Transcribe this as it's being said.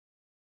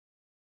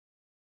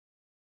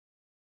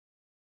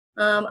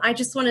I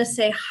just want to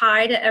say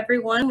hi to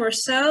everyone. We're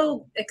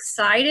so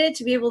excited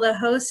to be able to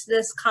host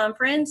this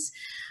conference.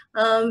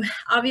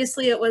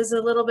 Obviously, it was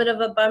a little bit of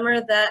a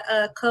bummer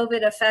that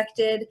COVID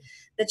affected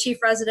the Chief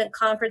Resident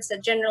Conference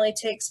that generally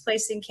takes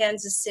place in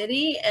Kansas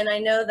City, and I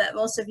know that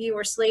most of you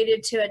were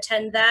slated to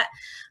attend that,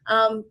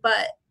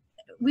 but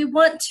we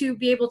want to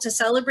be able to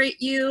celebrate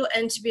you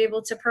and to be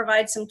able to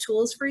provide some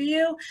tools for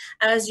you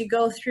as you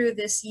go through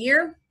this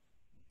year,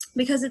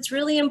 because it's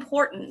really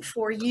important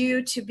for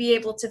you to be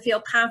able to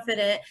feel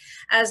confident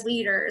as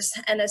leaders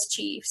and as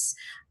chiefs.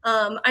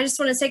 I just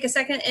want to take a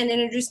second and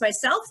introduce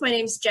myself. My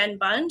name is Jen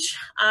Bunch.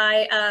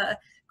 I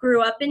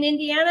grew up in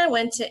Indiana,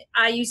 went to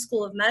IU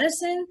School of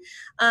Medicine,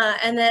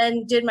 and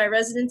then did my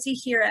residency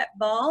here at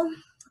Ball.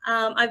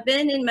 I've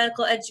been in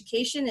medical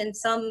education in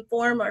some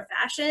form or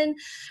fashion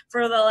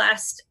for the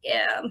last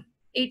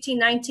 18,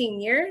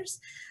 19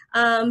 years.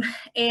 And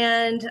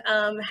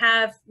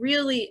have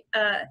really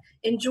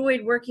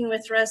enjoyed working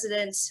with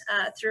residents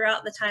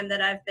throughout the time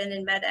that I've been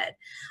in med ed.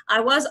 I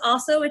was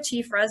also a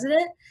chief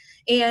resident,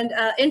 and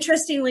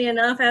interestingly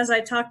enough, as I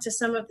talked to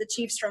some of the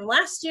chiefs from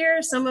last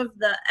year, some of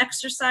the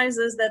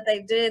exercises that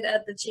they did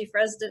at the Chief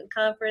Resident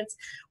Conference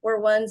were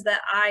ones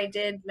that I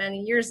did many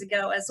years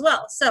ago as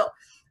well. So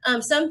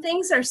some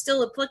things are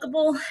still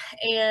applicable,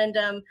 and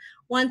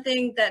one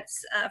thing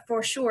that's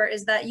for sure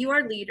is that you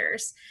are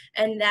leaders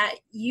and that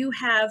you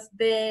have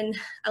been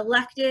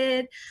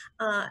elected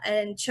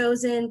and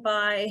chosen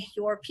by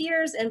your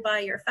peers and by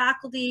your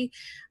faculty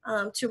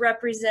to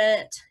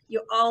represent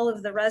all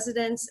of the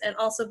residents and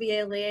also be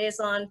a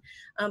liaison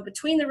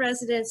between the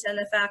residents and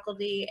the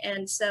faculty.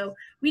 And so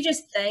we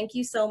just thank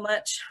you so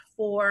much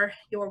for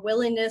your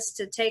willingness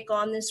to take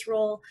on this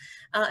role,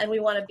 and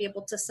we want to be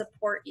able to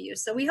support you.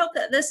 So we hope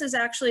that this is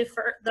actually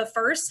the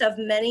first of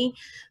many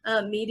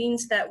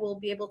meetings that we'll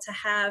be able to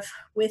have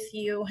with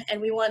you,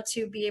 and we want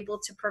to be able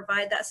to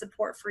provide that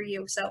support for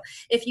you. So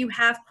if you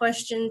have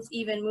questions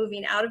even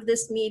moving out of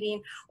this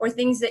meeting, or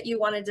things that you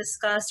want to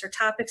discuss or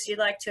topics you'd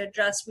like to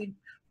address, we'd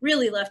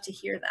really love to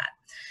hear that.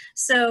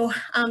 So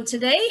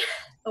today,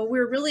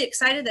 we're really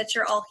excited that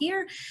you're all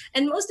here,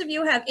 and most of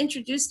you have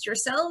introduced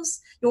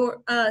yourselves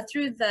through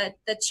the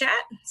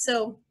chat.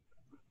 So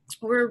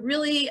we're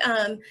really,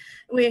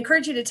 we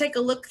encourage you to take a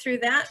look through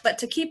that. But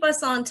to keep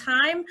us on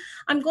time,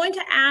 I'm going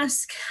to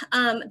ask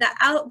the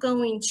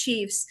outgoing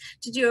chiefs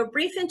to do a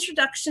brief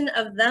introduction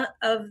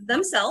of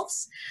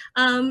themselves,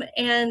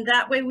 and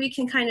that way we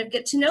can kind of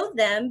get to know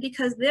them,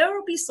 because there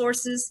will be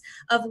sources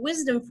of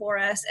wisdom for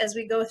us as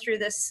we go through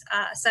this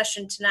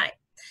session tonight.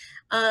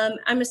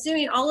 I'm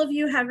assuming all of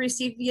you have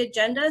received the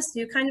agenda, so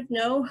you kind of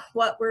know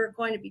what we're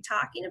going to be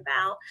talking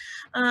about,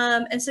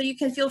 and so you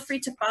can feel free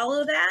to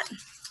follow that.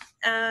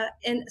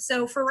 And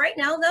so for right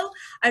now, though,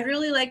 I'd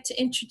really like to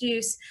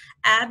introduce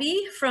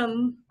Abby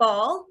from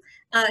Ball,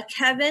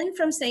 Kevin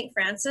from St.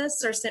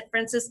 Francis or St.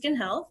 Franciscan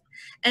Health,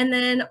 and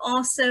then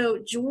also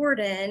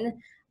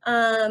Jordan.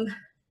 And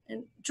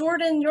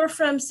Jordan, you're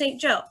from St.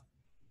 Joe.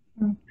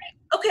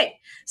 Okay,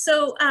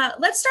 so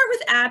let's start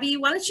with Abby.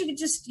 Why don't you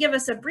just give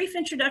us a brief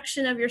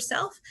introduction of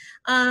yourself,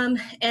 and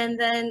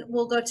then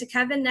we'll go to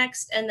Kevin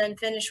next, and then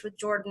finish with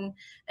Jordan.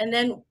 And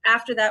then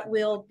after that,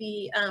 we'll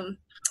be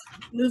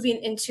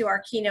moving into our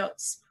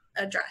keynotes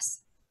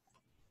address.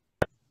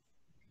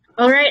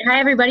 All right, hi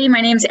everybody.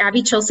 My name is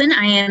Abby Chilsen.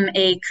 I am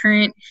a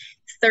current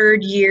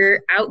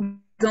third-year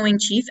outgoing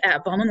chief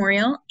at Ball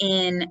Memorial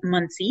in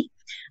Muncie.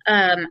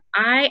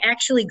 I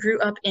actually grew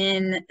up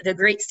in the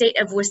great state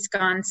of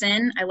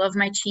Wisconsin. I love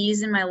my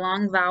cheese and my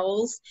long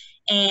vowels,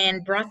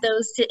 and brought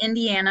those to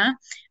Indiana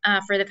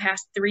for the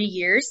past 3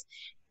 years.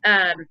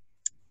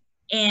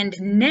 And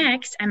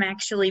next, I'm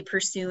actually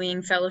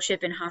pursuing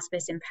fellowship in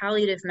hospice and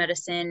palliative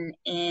medicine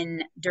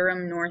in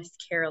Durham, North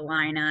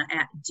Carolina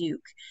at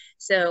Duke.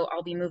 So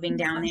I'll be moving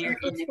down there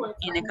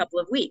in a couple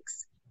of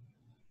weeks.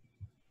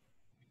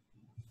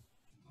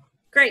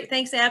 Great,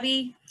 thanks,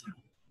 Abby.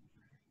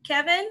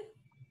 Kevin,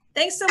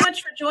 thanks so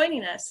much for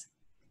joining us.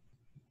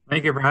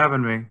 Thank you for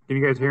having me. Can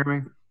you guys hear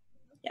me?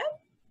 Yeah.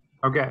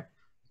 Okay.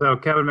 So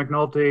Kevin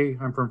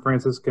McNulty, I'm from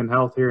Franciscan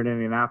Health here in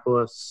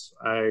Indianapolis.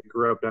 I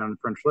grew up down in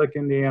French Lick,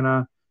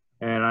 Indiana,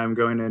 and I'm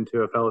going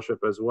into a fellowship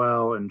as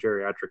well in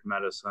geriatric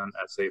medicine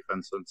at St.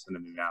 Vincent's in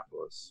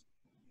Indianapolis.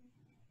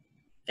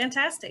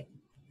 Fantastic.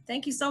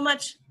 Thank you so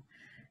much.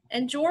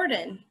 And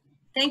Jordan,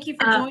 thank you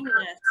for joining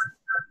us.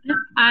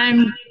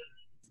 I'm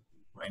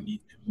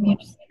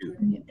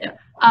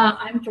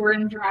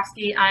Jordan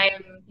Geroski.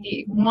 I'm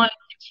one of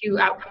the 2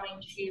 outgoing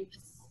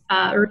chiefs,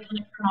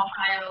 originally from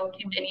Ohio,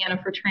 came to Indiana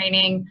for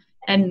training,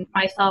 and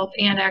myself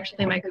and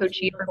actually my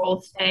co-chief are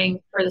both staying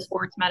for the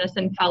sports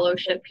medicine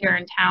fellowship here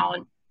in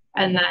town,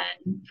 and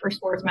then for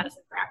sports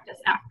medicine practice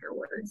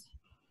afterwards.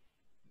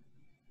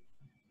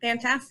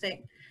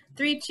 Fantastic.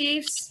 3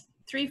 chiefs,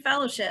 3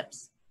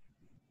 fellowships.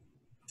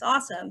 It's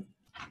awesome.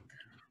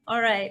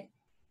 All right.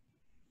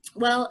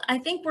 Well, I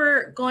think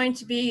we're going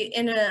to be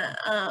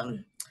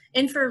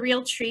in for a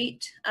real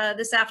treat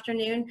this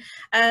afternoon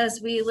as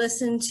we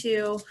listen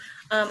to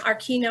our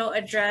keynote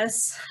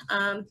address.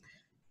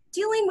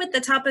 dealing with the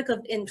topic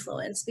of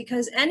influence,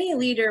 because any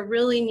leader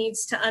really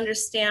needs to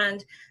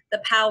understand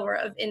the power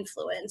of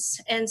influence.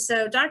 And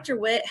so Dr.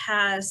 Whitt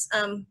has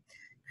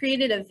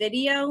created a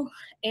video,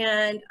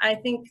 and I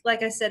think,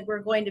 like I said, we're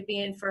going to be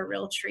in for a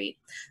real treat.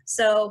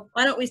 So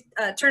why don't we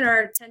turn our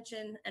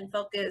attention and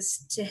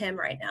focus to him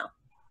right now.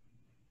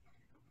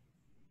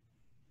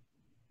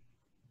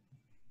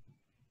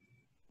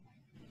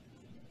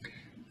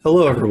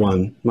 Hello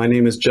everyone, my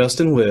name is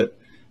Justin Whitt,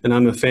 and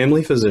I'm a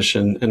family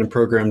physician and a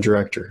program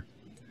director.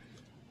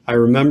 I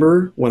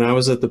remember when I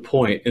was at the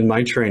point in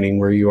my training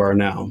where you are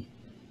now.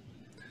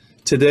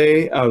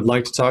 Today, I would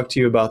like to talk to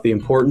you about the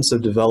importance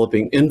of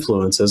developing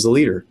influence as a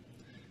leader.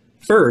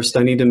 First,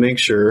 I need to make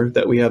sure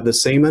that we have the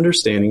same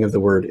understanding of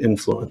the word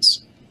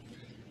influence.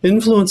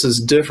 Influence is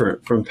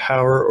different from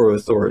power or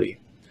authority.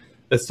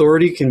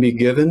 Authority can be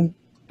given,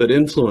 but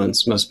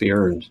influence must be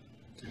earned.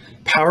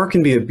 Power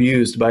can be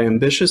abused by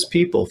ambitious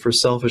people for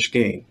selfish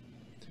gain,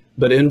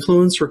 but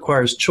influence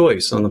requires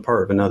choice on the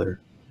part of another.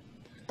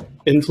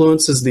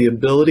 Influence is the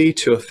ability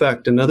to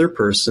affect another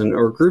person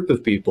or group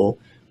of people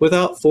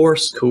without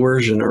force,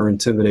 coercion, or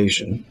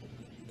intimidation.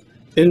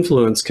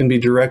 Influence can be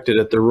directed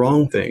at the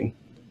wrong thing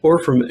or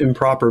from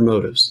improper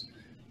motives,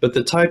 but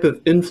the type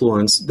of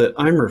influence that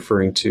I'm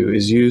referring to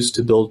is used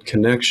to build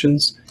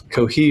connections,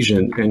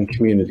 cohesion, and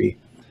community.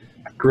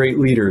 Great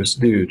leaders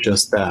do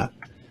just that.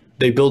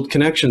 They build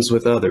connections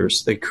with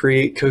others, they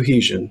create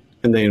cohesion,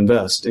 and they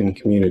invest in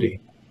community.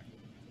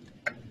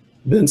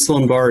 Vince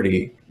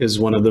Lombardi is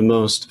one of the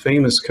most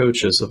famous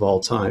coaches of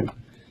all time.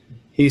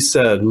 He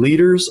said,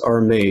 "Leaders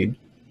are made,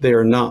 they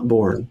are not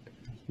born.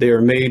 They are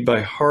made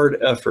by hard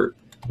effort,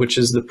 which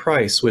is the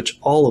price which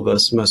all of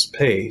us must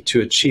pay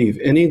to achieve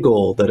any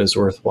goal that is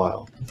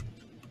worthwhile."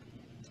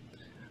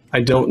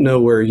 I don't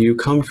know where you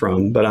come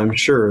from, but I'm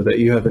sure that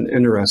you have an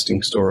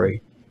interesting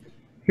story.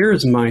 Here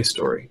is my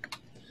story.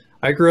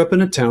 I grew up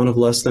in a town of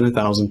less than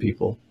 1,000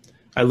 people.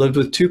 I lived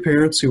with two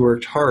parents who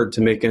worked hard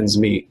to make ends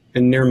meet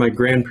and near my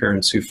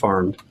grandparents who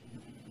farmed.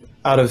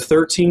 Out of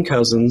 13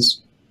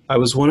 cousins, I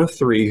was one of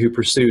 3 who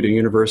pursued a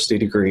university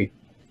degree.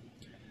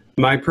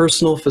 My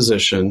personal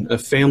physician, a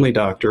family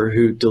doctor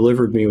who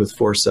delivered me with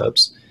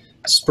forceps,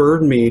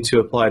 spurred me to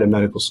apply to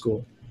medical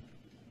school.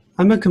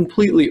 I'm a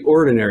completely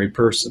ordinary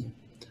person,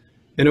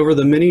 and over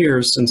the many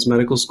years since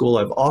medical school,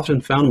 I've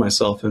often found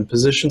myself in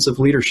positions of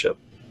leadership.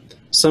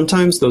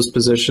 Sometimes those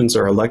positions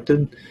are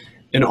elected,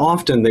 and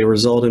often they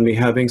result in me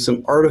having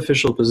some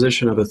artificial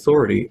position of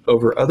authority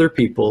over other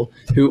people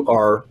who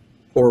are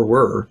or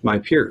were my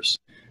peers.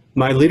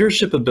 My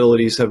leadership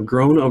abilities have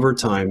grown over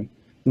time,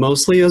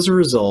 mostly as a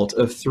result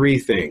of 3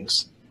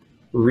 things: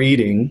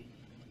 reading,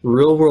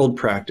 real-world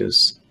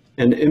practice,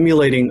 and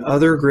emulating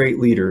other great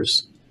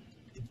leaders.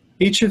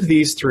 Each of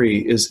these 3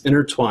 is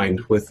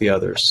intertwined with the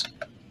others.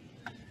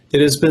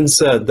 It has been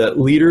said that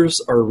leaders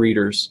are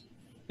readers,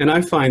 and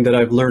I find that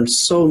I've learned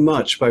so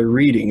much by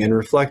reading and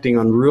reflecting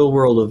on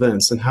real-world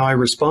events and how I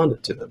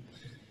responded to them.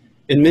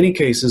 In many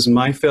cases,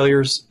 my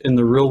failures in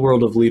the real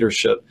world of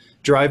leadership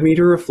drive me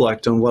to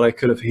reflect on what I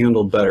could have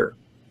handled better.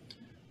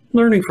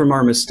 Learning from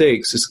our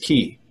mistakes is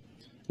key.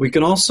 We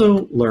can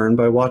also learn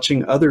by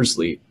watching others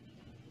lead,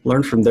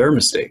 learn from their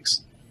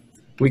mistakes.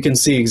 We can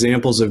see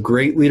examples of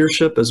great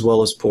leadership as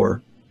well as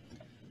poor.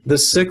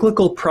 This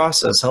cyclical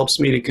process helps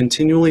me to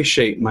continually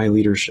shape my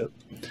leadership.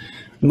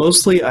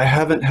 Mostly, I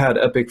haven't had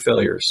epic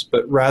failures,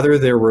 but rather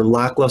there were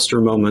lackluster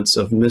moments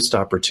of missed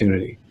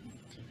opportunity.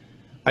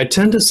 I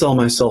tend to sell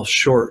myself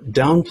short,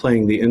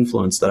 downplaying the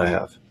influence that I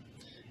have.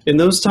 In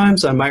those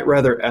times, I might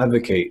rather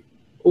advocate,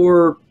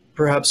 or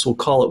perhaps we'll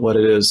call it what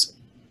it is,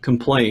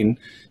 complain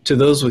to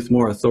those with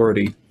more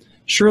authority.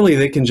 Surely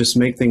they can just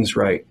make things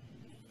right.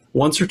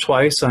 Once or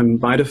twice, I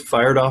might have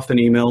fired off an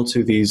email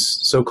to these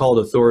so-called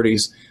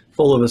authorities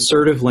full of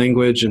assertive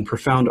language and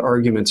profound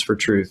arguments for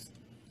truth,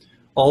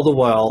 all the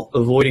while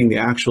avoiding the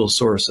actual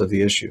source of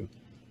the issue.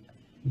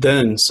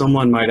 Then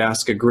someone might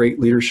ask a great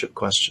leadership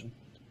question.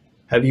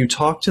 Have you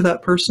talked to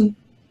that person?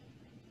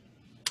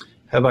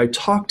 Have I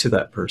talked to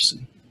that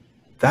person?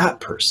 That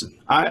person.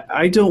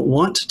 I don't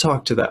want to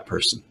talk to that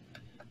person.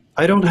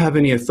 I don't have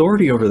any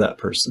authority over that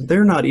person.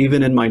 They're not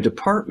even in my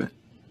department.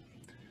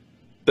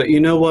 But you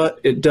know what?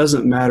 It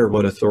doesn't matter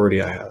what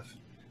authority I have.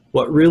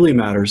 What really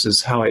matters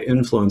is how I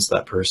influence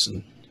that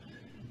person.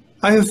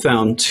 I have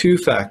found 2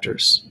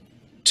 factors,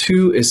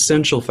 2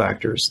 essential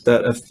factors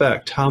that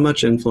affect how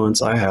much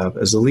influence I have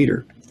as a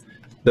leader.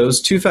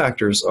 Those 2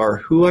 factors are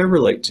who I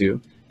relate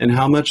to and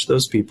how much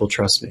those people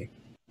trust me.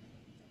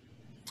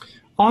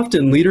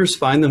 Often leaders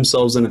find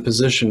themselves in a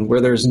position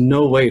where there's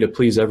no way to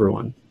please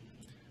everyone.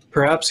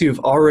 Perhaps you've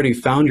already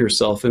found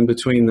yourself in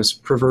between this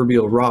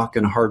proverbial rock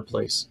and a hard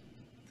place.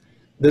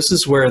 This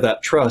is where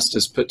that trust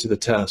is put to the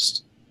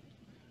test.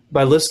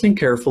 By listening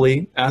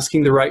carefully,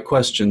 asking the right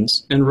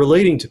questions, and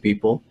relating to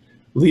people,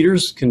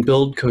 leaders can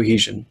build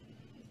cohesion.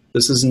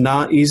 This is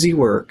not easy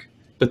work,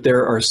 but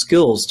there are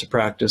skills to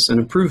practice and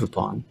improve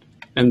upon,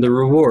 and the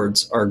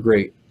rewards are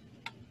great.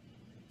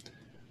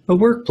 A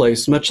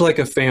workplace, much like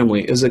a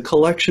family, is a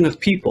collection of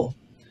people.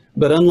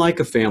 But unlike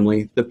a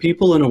family, the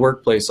people in a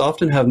workplace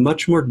often have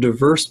much more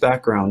diverse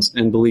backgrounds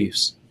and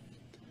beliefs.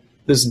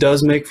 This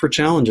does make for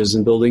challenges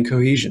in building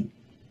cohesion.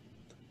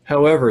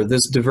 However,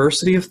 this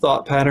diversity of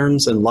thought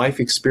patterns and life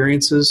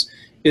experiences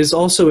is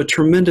also a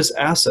tremendous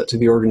asset to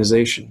the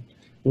organization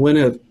when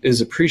it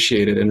is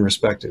appreciated and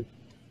respected.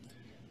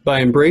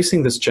 By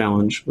embracing this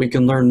challenge, we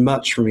can learn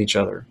much from each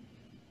other.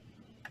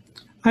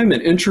 I'm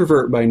an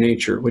introvert by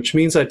nature, which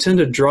means I tend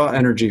to draw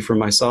energy from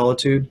my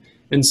solitude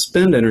and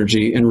spend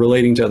energy in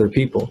relating to other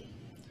people.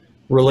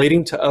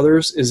 Relating to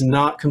others is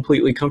not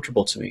completely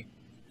comfortable to me.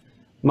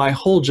 My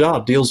whole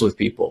job deals with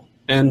people,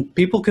 and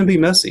people can be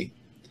messy.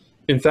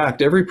 In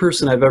fact, every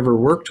person I've ever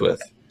worked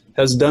with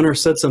has done or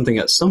said something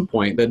at some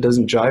point that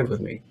doesn't jive with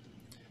me.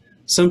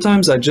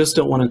 Sometimes I just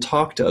don't want to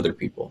talk to other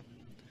people.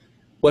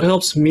 What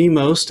helps me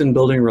most in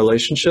building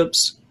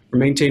relationships are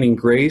maintaining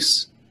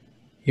grace,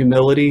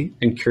 humility,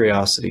 and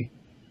curiosity.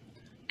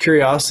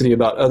 Curiosity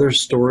about other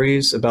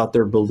stories, about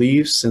their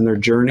beliefs and their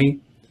journey.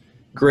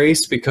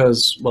 Grace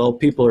because, well,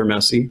 people are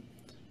messy.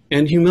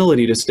 And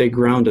humility to stay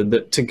grounded,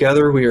 that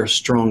together we are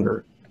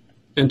stronger.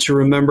 And to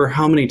remember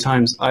how many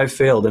times I've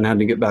failed and had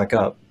to get back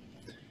up.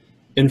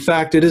 In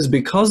fact, it is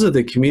because of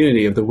the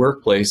community of the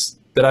workplace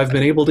that I've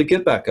been able to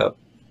get back up.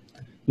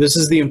 This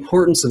is the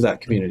importance of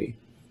that community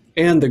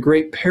and the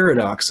great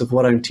paradox of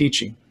what I'm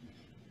teaching.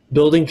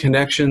 Building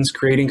connections,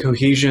 creating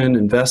cohesion,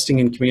 investing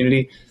in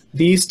community,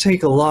 these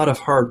take a lot of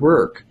hard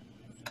work.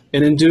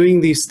 And in doing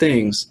these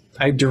things,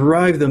 I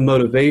derive the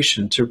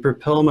motivation to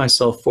propel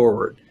myself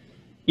forward,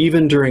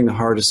 even during the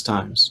hardest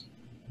times.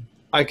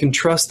 I can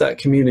trust that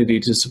community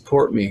to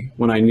support me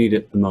when I need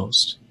it the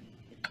most.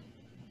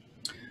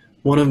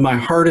 One of my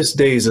hardest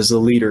days as a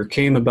leader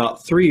came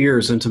about 3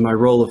 years into my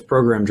role of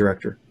program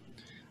director.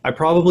 I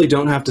probably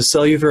don't have to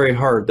sell you very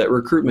hard that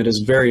recruitment is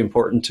very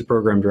important to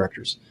program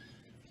directors.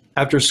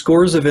 After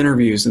scores of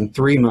interviews in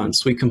 3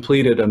 months, we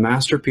completed a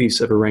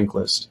masterpiece of a rank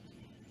list.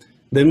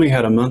 Then we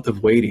had a month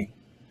of waiting.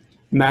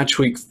 Match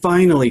week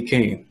finally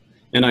came,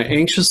 and I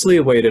anxiously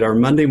awaited our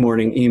Monday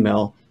morning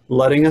email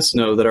letting us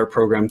know that our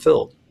program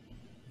filled.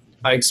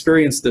 I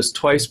experienced this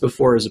twice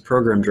before as a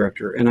program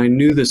director, and I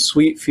knew the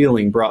sweet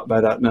feeling brought by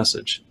that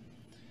message.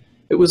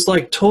 It was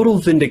like total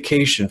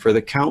vindication for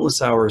the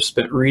countless hours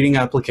spent reading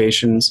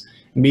applications,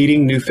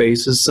 meeting new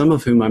faces, some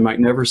of whom I might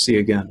never see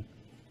again.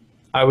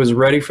 I was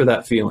ready for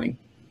that feeling.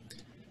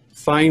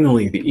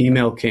 Finally, the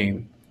email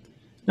came.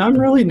 Now, I'm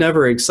really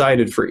never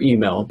excited for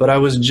email, but I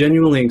was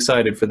genuinely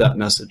excited for that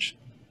message.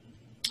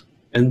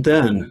 And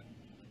then,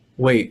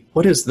 wait,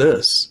 what is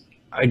this?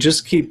 I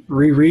just keep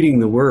rereading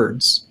the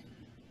words.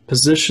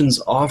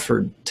 Positions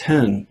offered,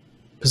 10.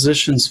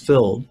 Positions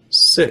filled,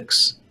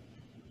 6.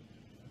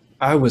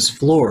 I was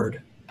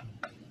floored.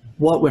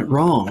 What went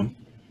wrong?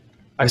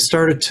 I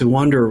started to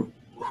wonder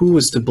who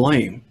was to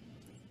blame.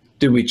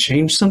 Did we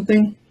change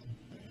something?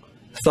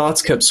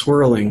 Thoughts kept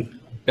swirling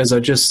as I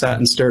just sat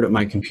and stared at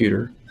my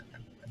computer.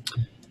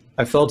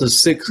 I felt a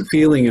sick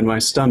feeling in my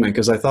stomach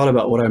as I thought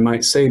about what I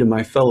might say to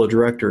my fellow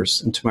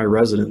directors and to my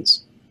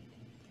residents.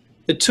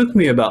 It took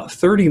me about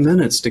 30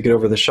 minutes to get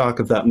over the shock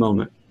of that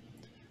moment.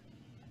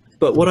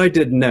 But what I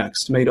did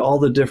next made all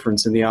the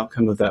difference in the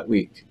outcome of that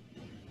week.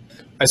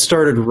 I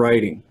started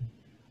writing.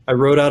 I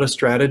wrote out a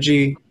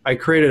strategy. I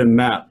created a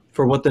map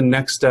for what the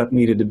next step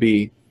needed to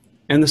be,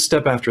 and the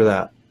step after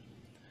that.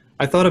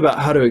 I thought about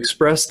how to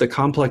express the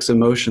complex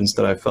emotions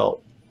that I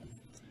felt.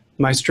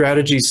 My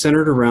strategy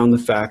centered around the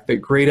fact that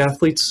great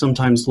athletes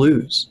sometimes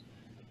lose,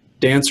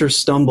 dancers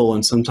stumble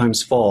and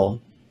sometimes fall,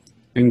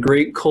 and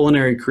great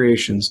culinary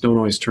creations don't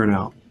always turn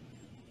out.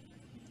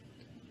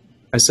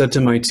 I said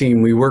to my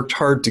team, we worked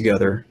hard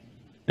together,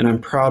 and I'm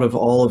proud of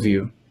all of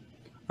you.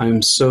 I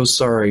am so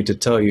sorry to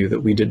tell you that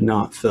we did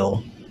not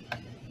fill.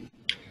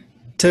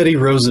 Teddy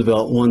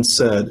Roosevelt once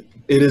said,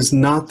 "It is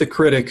not the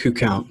critic who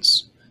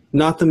counts,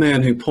 not the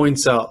man who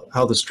points out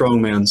how the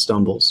strong man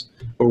stumbles,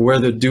 or where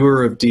the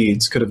doer of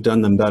deeds could have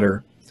done them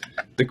better.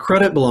 The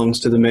credit belongs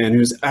to the man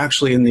who's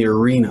actually in the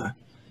arena,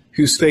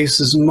 whose face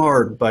is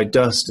marred by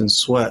dust and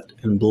sweat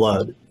and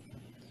blood,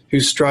 who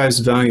strives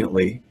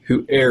valiantly,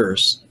 who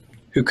errs,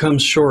 who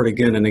comes short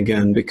again and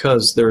again,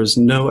 because there is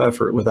no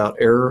effort without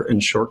error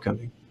and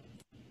shortcoming."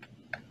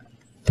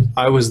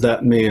 I was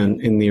that man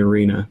in the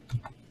arena.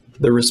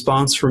 The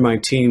response from my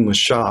team was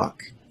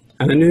shock,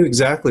 and I knew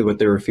exactly what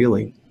they were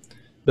feeling.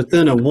 But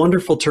then a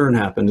wonderful turn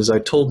happened as I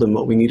told them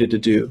what we needed to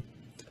do.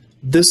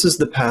 This is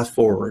the path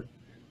forward.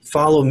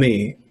 Follow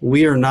me.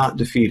 We are not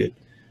defeated.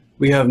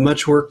 We have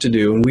much work to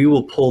do, and we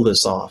will pull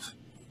this off.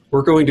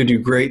 We're going to do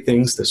great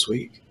things this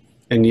week.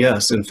 And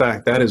yes, in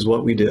fact, that is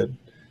what we did.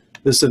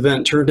 This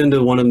event turned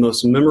into one of the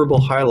most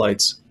memorable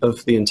highlights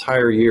of the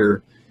entire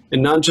year,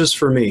 and not just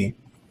for me.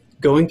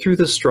 Going through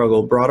this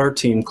struggle brought our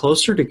team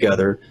closer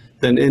together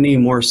than any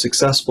more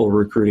successful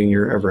recruiting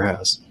year ever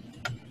has.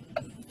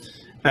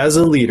 As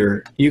a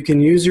leader, you can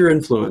use your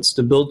influence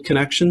to build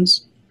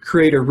connections,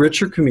 create a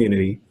richer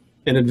community,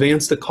 and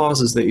advance the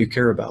causes that you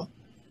care about.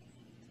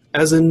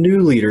 As a new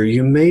leader,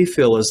 you may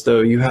feel as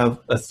though you have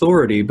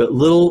authority but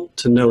little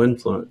to no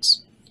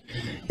influence.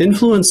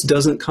 Influence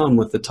doesn't come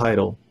with the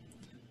title.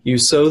 You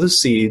sow the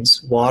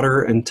seeds,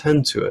 water, and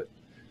tend to it.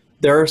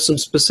 There are some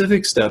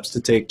specific steps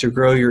to take to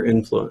grow your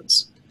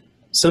influence.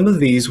 Some of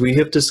these we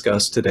have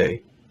discussed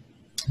today.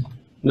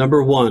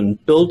 Number 1,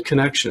 build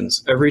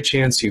connections every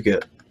chance you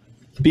get.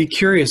 Be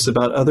curious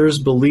about others'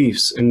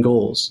 beliefs and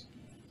goals.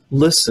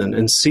 Listen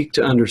and seek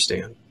to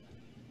understand.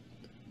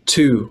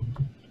 2,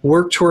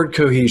 work toward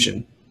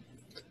cohesion.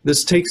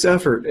 This takes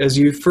effort as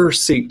you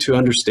first seek to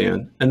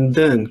understand and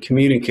then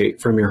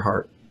communicate from your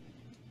heart.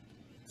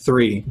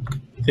 3,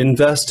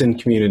 invest in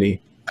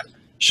community.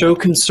 Show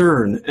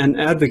concern and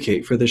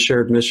advocate for the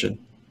shared mission.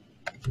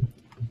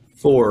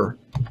 4,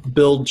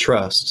 build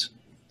trust.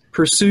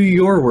 Pursue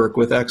your work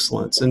with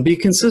excellence and be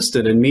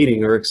consistent in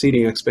meeting or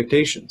exceeding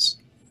expectations.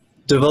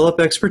 Develop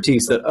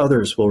expertise that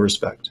others will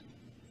respect.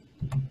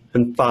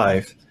 And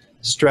 5,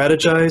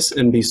 strategize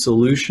and be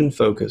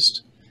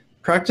solution-focused.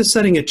 Practice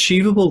setting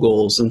achievable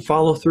goals and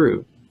follow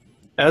through.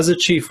 As a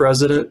chief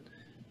resident,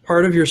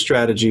 part of your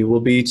strategy will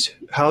be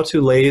how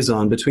to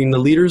liaison between the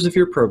leaders of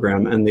your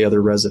program and the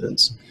other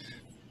residents.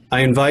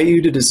 I invite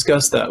you to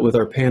discuss that with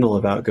our panel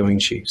of outgoing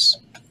chiefs.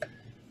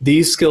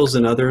 These skills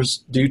and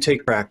others do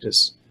take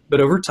practice,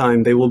 but over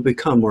time they will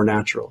become more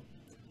natural.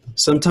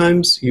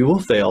 Sometimes you will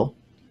fail,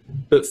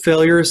 but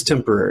failure is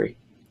temporary,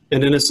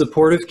 and in a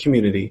supportive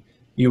community,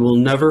 you will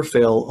never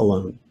fail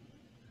alone.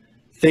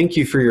 Thank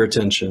you for your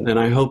attention, and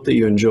I hope that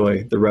you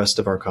enjoy the rest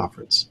of our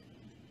conference.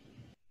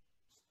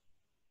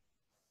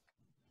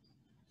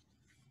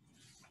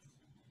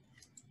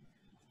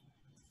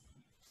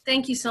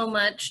 Thank you so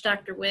much,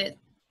 Dr. Whitt.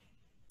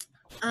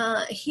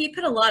 He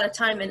put a lot of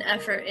time and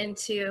effort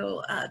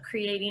into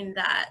creating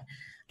that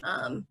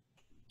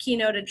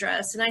keynote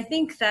address, and I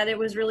think that it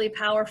was really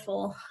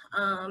powerful,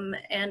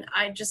 and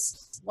I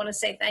just want to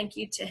say thank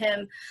you to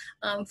him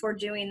for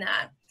doing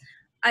that.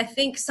 I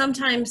think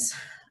sometimes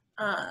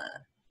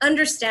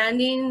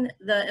understanding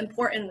the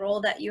important role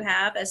that you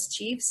have as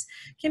chiefs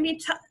can be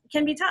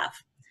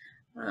tough,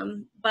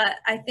 but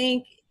I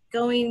think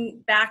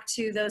going back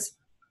to those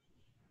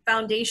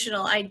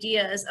foundational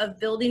ideas of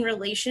building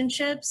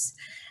relationships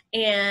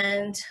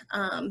and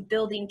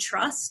building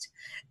trust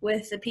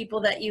with the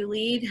people that you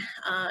lead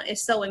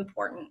is so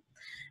important.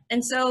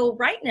 And so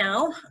right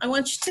now, I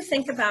want you to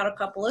think about a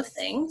couple of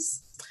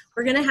things.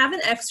 We're going to have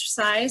an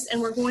exercise,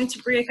 and we're going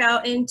to break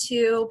out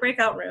into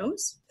breakout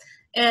rooms.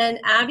 And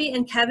Abby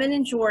and Kevin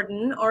and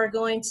Jordan are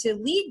going to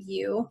lead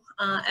you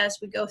as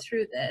we go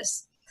through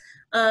this.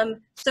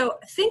 So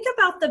think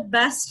about the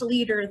best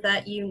leader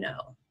that you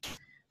know.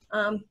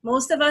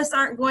 Most of us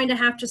aren't going to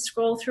have to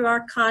scroll through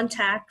our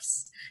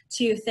contacts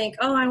to think,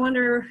 oh, I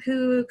wonder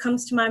who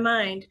comes to my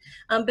mind,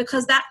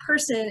 because that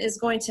person is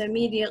going to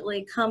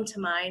immediately come to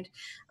mind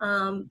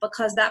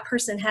because that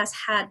person has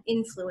had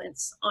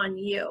influence on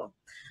you.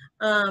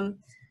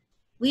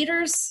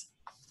 Leaders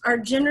are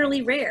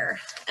generally rare,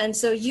 and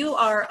so you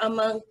are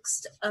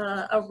amongst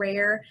a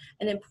rare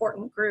and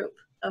important group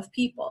of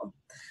people.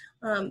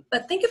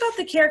 But think about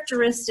the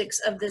characteristics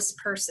of this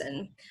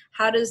person.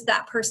 How does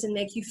that person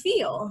make you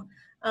feel?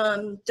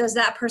 Does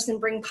that person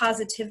bring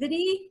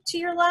positivity to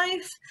your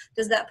life?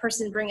 Does that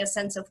person bring a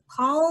sense of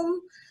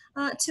calm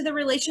to the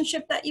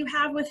relationship that you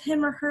have with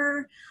him or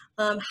her?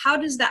 How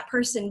does that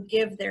person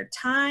give their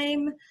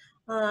time?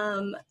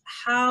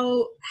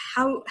 How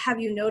have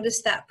you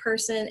noticed that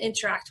person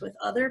interact with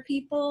other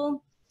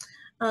people?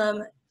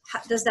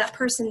 Does that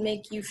person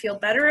make you feel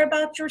better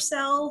about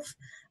yourself?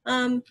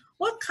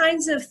 What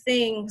kinds of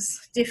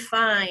things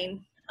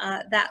define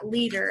that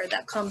leader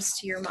that comes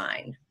to your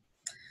mind?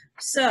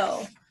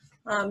 So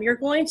you're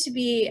going to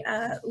be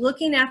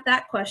looking at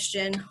that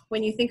question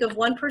when you think of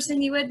one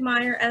person you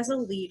admire as a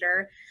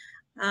leader.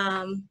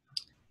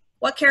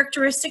 What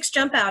characteristics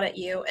jump out at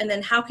you, and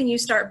then how can you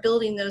start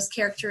building those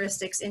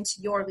characteristics into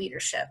your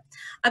leadership?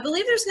 I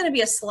believe there's going to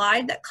be a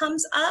slide that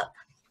comes up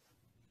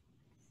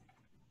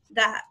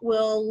that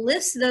will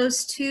list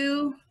those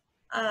two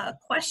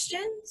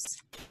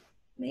questions,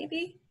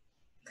 maybe.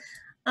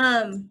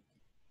 And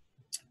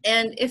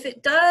if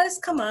it does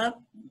come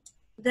up,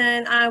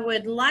 then I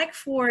would like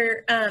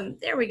for,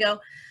 there we go.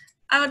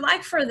 I would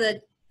like for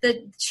the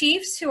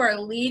chiefs who are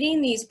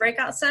leading these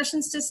breakout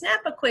sessions to snap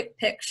a quick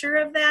picture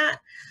of that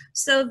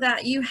so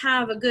that you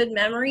have a good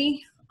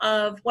memory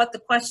of what the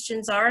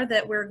questions are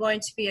that we're going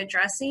to be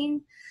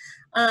addressing.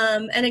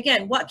 And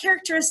again, what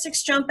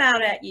characteristics jump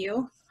out at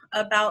you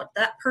about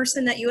that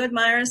person that you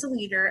admire as a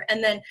leader,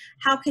 and then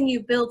how can you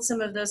build some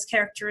of those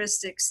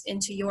characteristics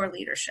into your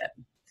leadership?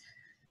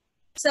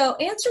 So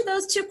answer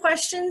those two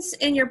questions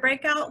in your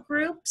breakout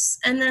groups,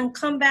 and then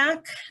come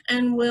back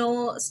and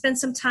we'll spend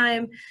some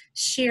time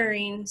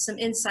sharing some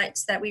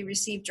insights that we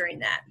received during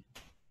that.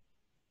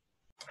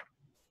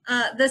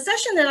 The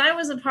session that I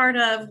was a part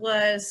of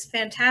was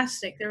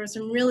fantastic. There was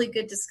some really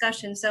good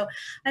discussion. So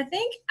I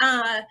think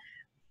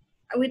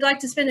we'd like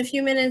to spend a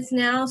few minutes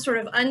now sort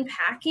of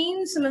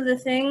unpacking some of the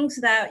things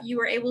that you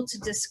were able to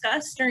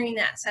discuss during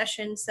that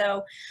session.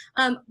 So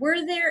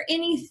were there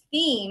any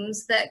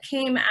themes that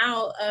came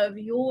out of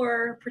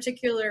your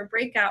particular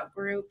breakout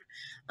group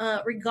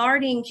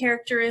regarding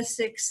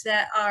characteristics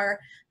that are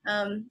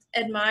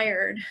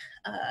admired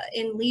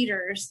in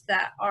leaders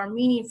that are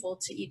meaningful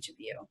to each of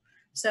you?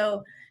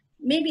 So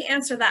maybe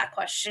answer that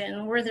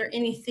question. Were there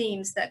any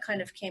themes that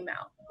kind of came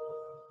out?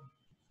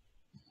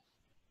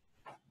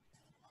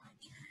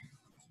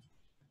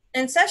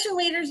 And session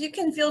leaders, you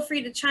can feel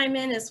free to chime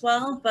in as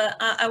well, but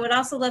I would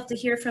also love to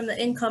hear from the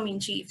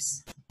incoming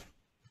chiefs.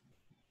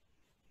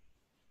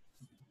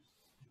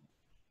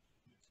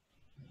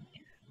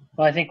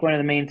 Well, I think one of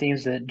the main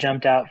themes that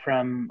jumped out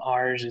from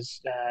ours is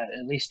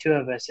at least two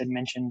of us had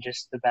mentioned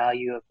just the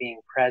value of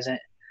being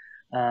present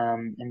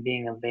and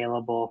being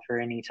available for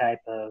any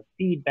type of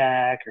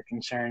feedback or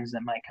concerns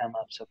that might come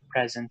up. So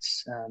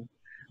presence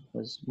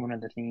was one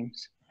of the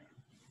themes.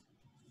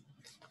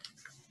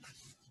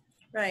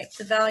 Right,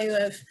 the value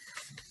of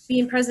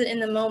being present in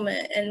the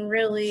moment and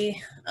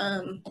really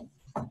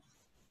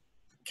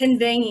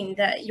conveying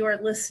that you're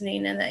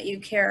listening and that you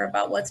care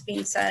about what's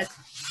being said.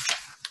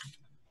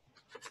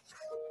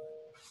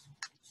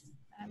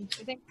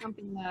 I think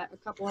something that a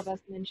couple of us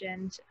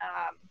mentioned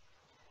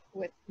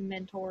with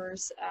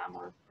mentors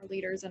or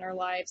leaders in our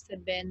lives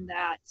had been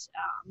that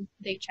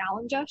they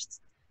challenge us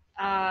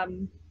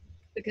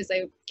because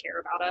they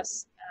care about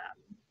us.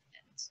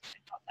 And I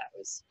thought that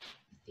was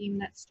a theme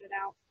that stood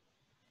out.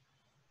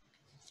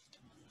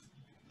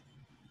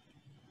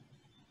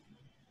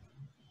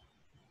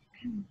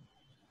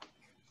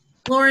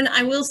 Lauren,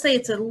 I will say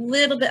it's a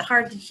little bit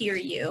hard to hear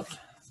you.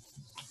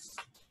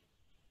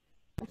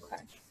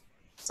 Okay.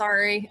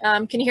 Sorry.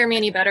 Can you hear me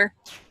any better?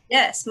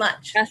 Yes,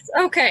 much. Yes.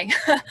 Okay.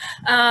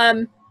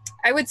 I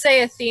would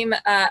say a theme,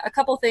 a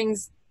couple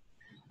things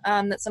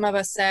that some of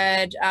us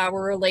said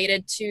were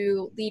related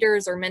to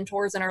leaders or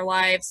mentors in our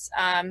lives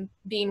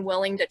being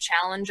willing to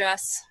challenge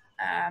us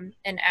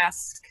and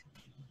ask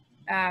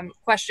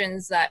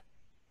questions that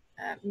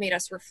made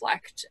us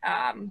reflect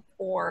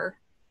or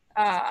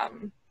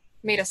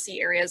made us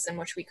see areas in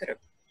which we could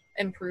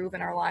improve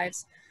in our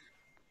lives.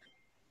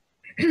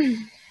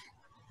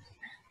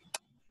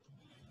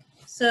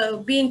 So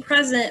being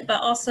present, but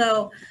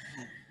also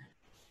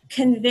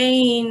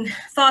conveying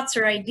thoughts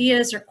or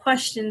ideas or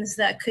questions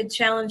that could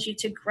challenge you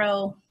to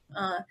grow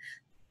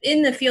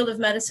in the field of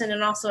medicine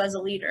and also as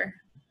a leader.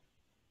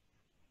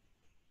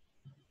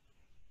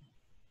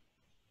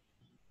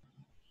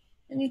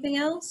 Anything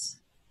else?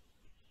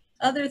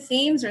 Other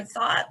themes or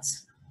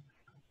thoughts?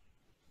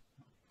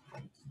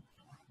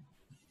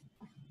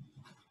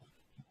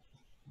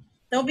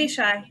 Don't be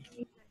shy.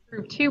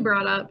 Group 2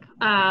 brought up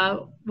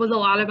was a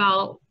lot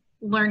about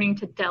learning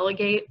to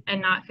delegate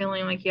and not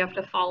feeling like you have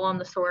to fall on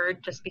the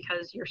sword just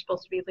because you're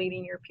supposed to be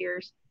leading your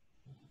peers.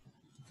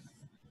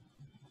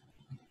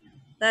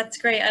 That's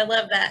great. I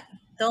love that.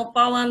 Don't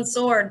fall on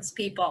swords,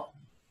 people.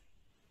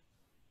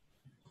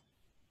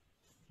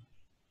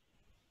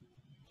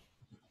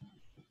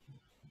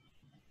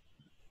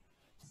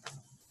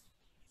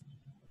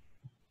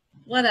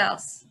 What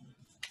else?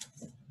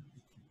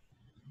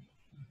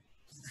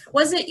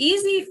 Was it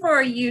easy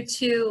for you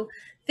to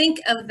think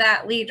of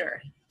that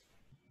leader?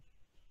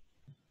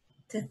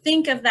 To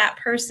think of that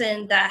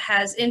person that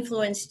has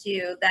influenced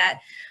you,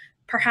 that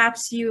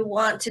perhaps you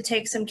want to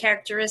take some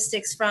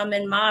characteristics from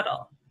and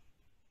model?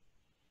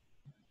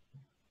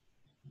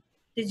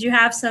 Did you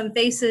have some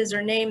faces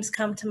or names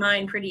come to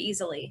mind pretty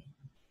easily?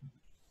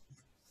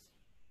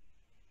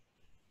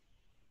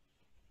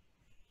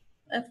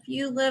 A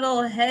few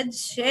little head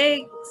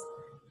shakes.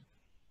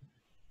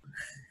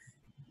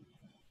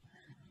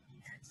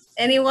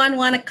 Anyone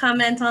want to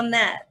comment on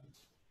that?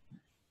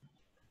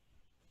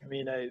 I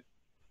mean, it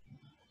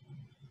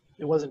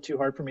wasn't too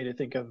hard for me to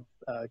think of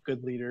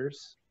good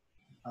leaders.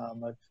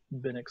 I've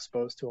been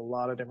exposed to a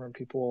lot of different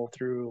people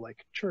through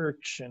like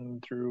church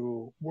and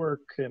through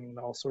work and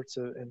all sorts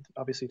of, and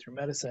obviously through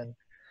medicine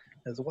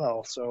as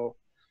well. So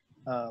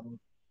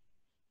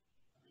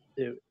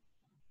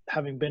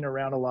having been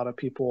around a lot of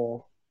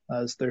people,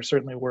 there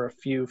certainly were a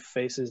few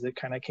faces that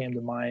kind of came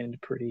to mind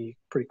pretty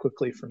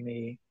quickly for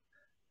me.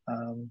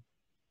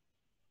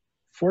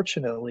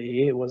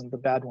 Fortunately, it wasn't the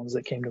bad ones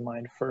that came to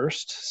mind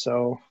first,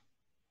 so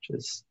which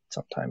is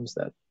sometimes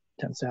that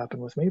tends to happen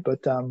with me, but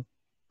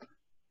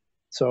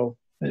so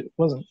it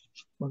wasn't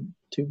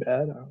too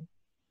bad.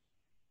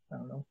 I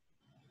don't know.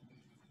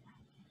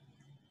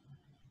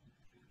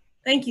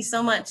 Thank you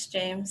so much,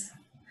 James.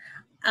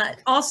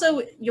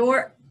 Also,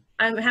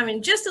 I'm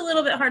having just a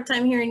little bit hard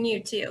time hearing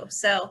you too.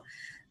 So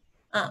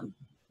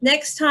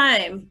next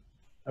time,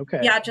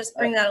 okay, yeah, just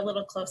bring that a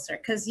little closer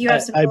because you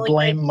have some. I really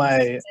blame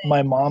great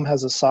my mom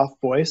has a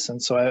soft voice,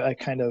 and so I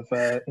kind of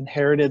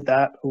inherited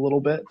that a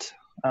little bit.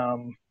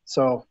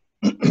 So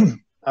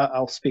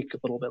I'll speak a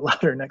little bit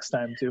louder next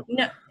time too.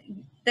 No,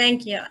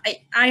 thank you.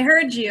 I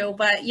heard you,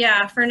 but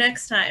yeah, for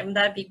next time,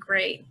 that'd be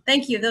great.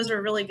 Thank you. Those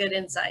were really good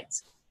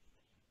insights.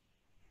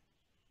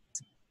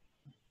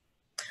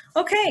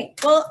 Okay,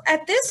 well,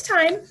 at this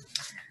time,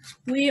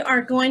 we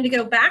are going to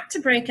go back to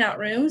breakout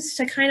rooms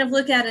to kind of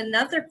look at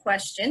another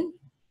question.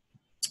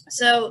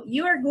 So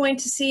you are going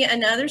to see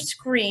another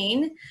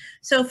screen.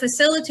 So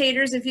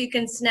facilitators, if you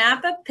can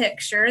snap a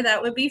picture,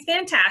 that would be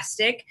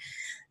fantastic.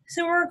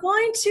 So we're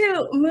going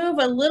to move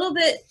a little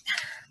bit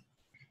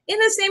in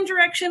the same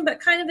direction, but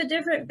kind of a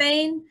different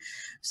vein.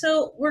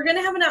 So we're going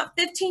to have about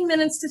 15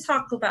 minutes to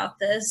talk about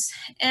this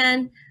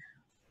and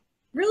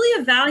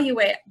really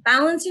evaluate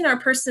balancing our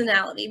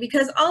personality,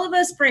 because all of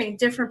us bring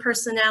different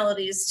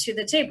personalities to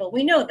the table.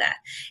 We know that.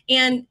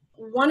 And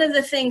one of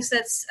the things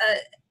that's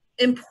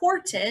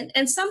important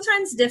and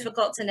sometimes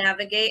difficult to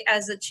navigate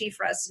as a chief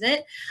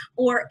resident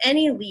or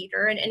any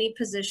leader in any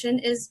position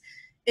is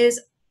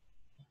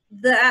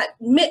that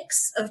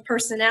mix of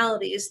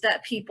personalities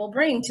that people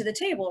bring to the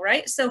table,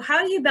 right? So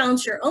how do you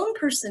balance your own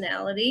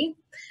personality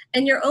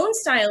and your own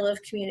style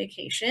of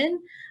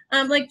communication?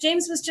 Like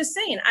James was just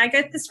saying, I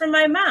get this from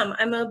my mom.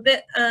 I'm a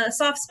bit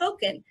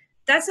soft-spoken.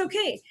 That's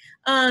okay.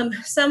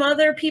 Some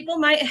other people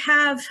might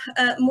have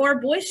a more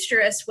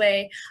boisterous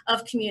way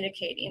of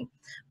communicating,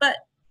 but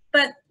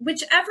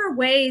whichever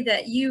way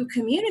that you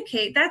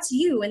communicate, that's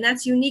you, and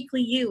that's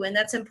uniquely you, and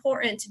that's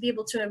important to be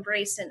able to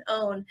embrace and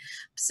own.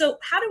 So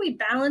how do we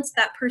balance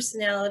that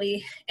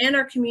personality and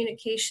our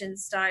communication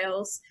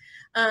styles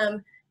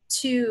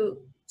to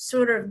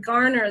sort of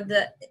garner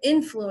the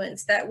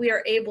influence that we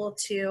are able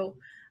to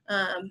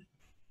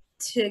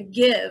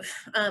give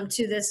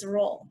to this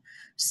role?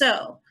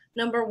 So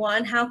number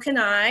one, how can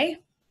I,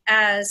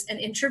 as an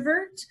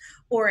introvert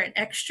or an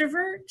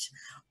extrovert,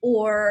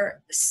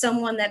 or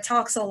someone that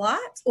talks a lot,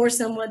 or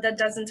someone that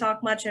doesn't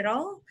talk much at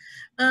all,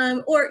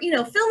 or, you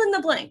know, fill in the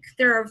blank.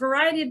 There are a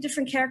variety of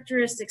different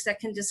characteristics that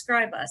can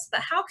describe us, but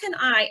how can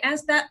I,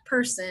 as that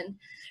person,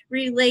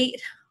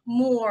 relate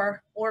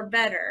more or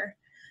better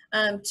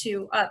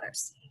to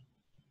others?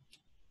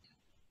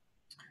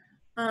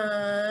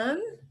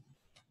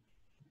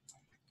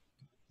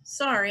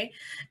 Sorry.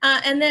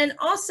 And then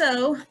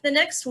also the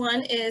next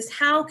one is,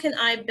 how can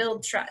I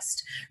build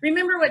trust?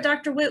 Remember what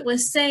Dr. Whitt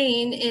was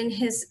saying in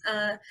his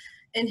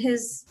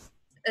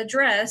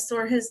address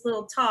or his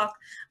little talk.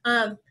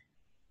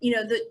 You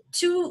know, the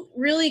two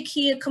really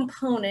key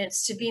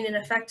components to being an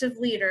effective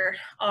leader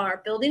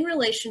are building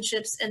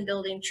relationships and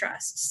building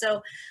trust.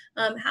 So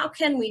how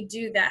can we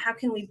do that? How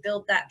can we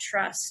build that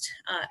trust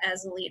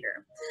as a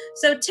leader?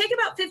 So take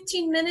about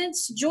 15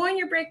 minutes, join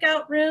your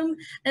breakout room,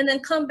 and then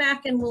come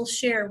back and we'll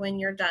share when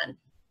you're done.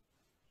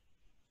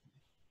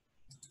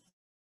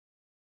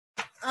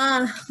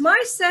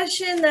 My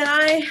session that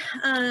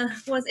I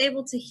was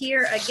able to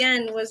hear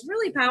again was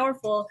really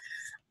powerful.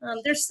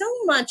 There's so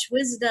much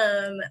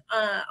wisdom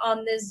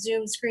on this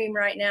Zoom screen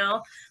right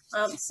now.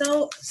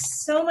 So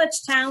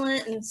much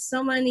talent and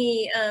so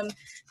many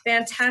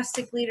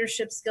fantastic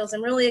leadership skills.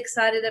 I'm really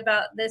excited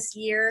about this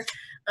year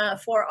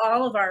for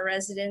all of our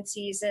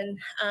residencies. And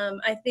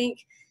I think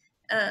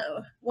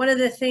one of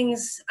the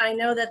things I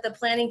know that the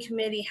planning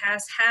committee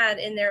has had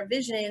in their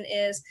vision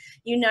is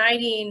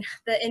uniting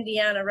the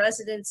Indiana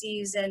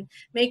residencies and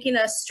making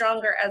us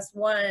stronger as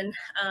one,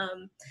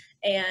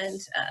 and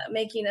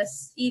making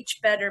us each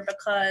better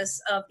because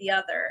of the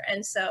other.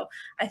 And so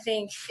I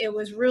think it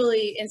was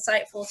really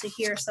insightful to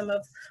hear some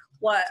of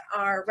what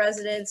our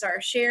residents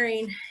are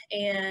sharing,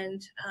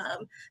 and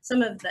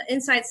some of the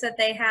insights that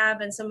they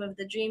have and some of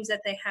the dreams that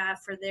they have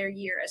for their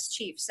year as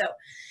chief. So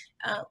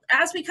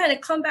as we kind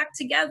of come back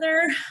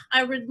together,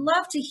 I would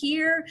love to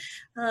hear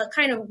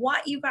kind of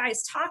what you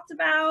guys talked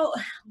about,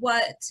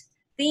 what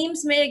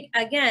themes may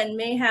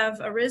have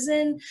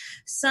arisen,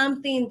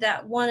 something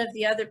that one of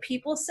the other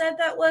people said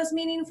that was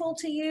meaningful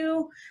to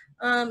you.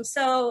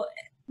 So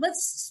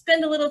let's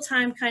spend a little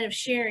time kind of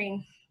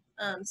sharing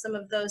some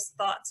of those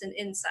thoughts and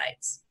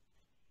insights.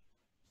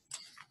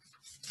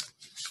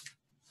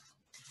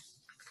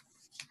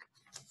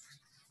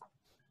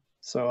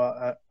 So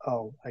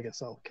I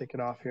guess I'll kick it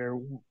off here.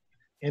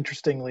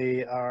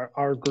 Interestingly,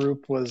 our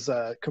group was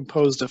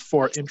composed of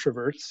 4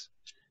 introverts.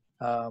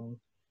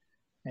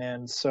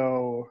 And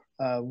so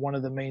one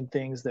of the main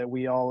things that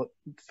we all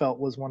felt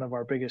was one of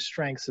our biggest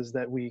strengths is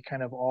that we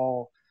kind of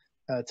all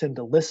tend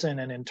to listen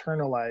and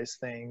internalize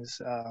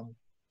things,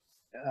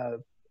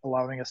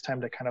 allowing us time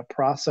to kind of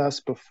process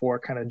before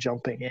kind of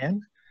jumping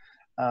in,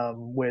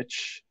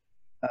 which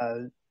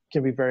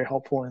can be very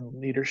helpful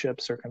in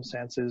leadership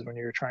circumstances when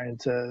you're trying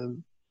to,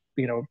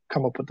 you know,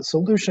 come up with a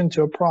solution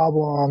to a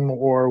problem,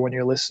 or when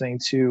you're listening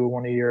to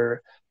one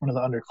of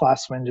the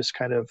underclassmen, just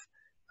kind of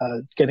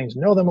getting to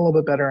know them a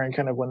little bit better, and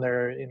kind of when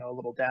they're, you know, a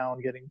little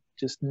down,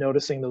 just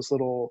noticing those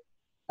little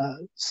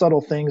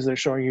subtle things that are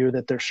showing you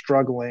that they're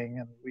struggling.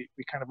 And we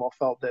kind of all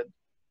felt that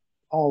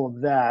all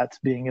of that,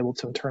 being able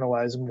to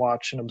internalize and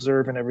watch and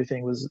observe and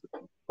everything, was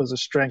a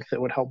strength that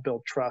would help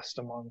build trust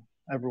among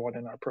everyone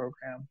in our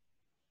program.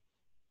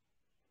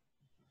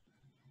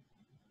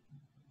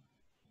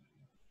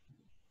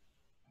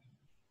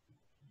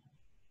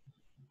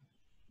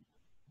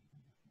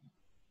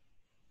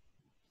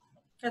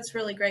 That's a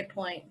really great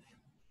point.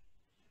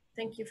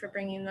 Thank you for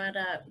bringing that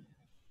up.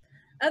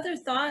 Other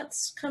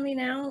thoughts coming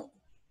out?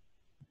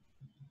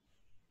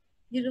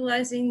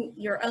 Utilizing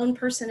your own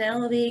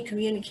personality,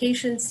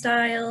 communication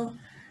style.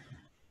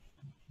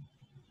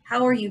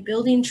 How are you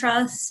building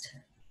trust?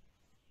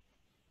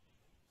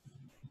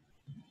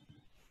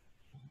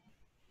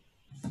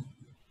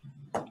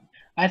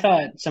 I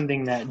thought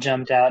something that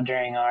jumped out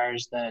during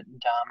ours that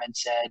Dom had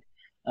said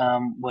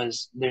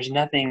was there's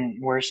nothing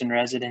worse in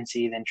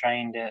residency than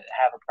trying to have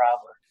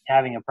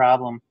having a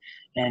problem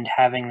and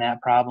having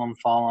that problem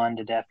fall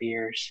onto deaf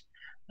ears,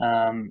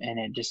 and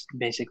it just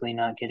basically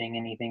not getting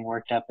anything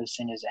worked up as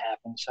soon as it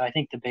happens. So I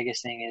think the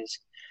biggest thing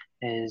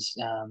is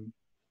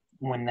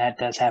when that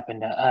does happen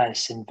to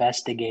us,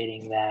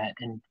 investigating that,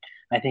 and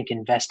I think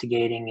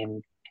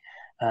investigating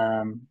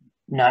and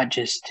not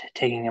just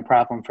taking a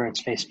problem for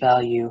its face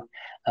value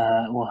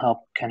will help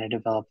kind of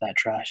develop that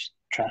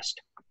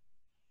trust.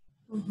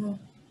 Mm-hmm.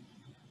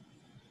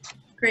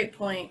 Great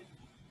point.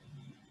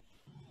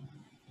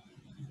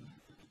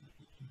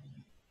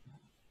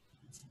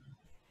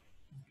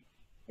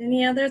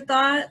 Any other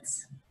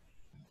thoughts?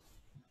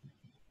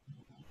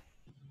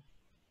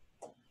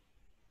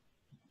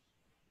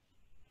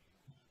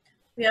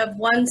 We have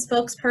one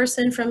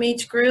spokesperson from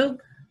each group.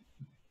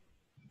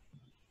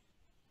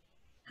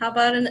 How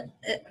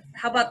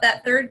about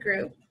that third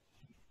group?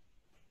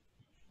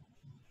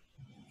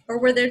 Or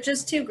were there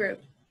just two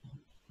groups?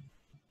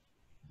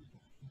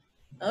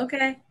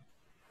 Okay.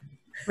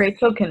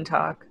 Rachel can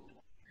talk.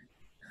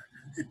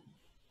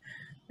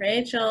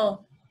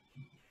 Rachel,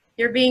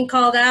 you're being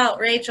called out,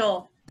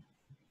 Rachel.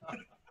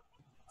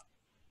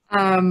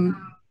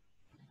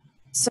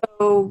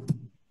 So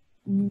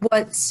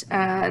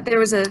there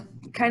was a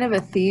kind of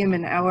a theme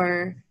in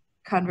our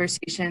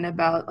conversation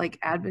about like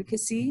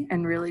advocacy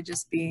and really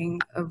just being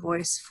a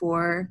voice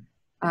for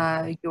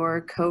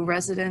your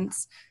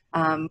co-residents,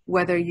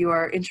 whether you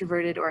are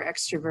introverted or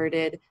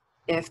extroverted.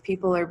 If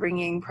people are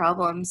bringing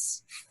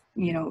problems,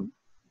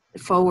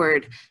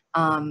 forward,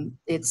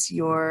 it's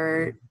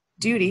your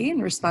duty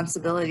and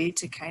responsibility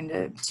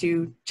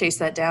to chase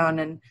that down,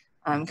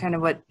 and kind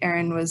of what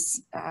Erin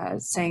was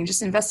saying,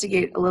 just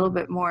investigate a little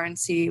bit more and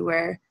see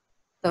where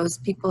those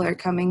people are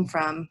coming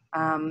from,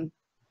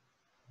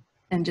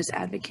 and just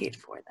advocate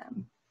for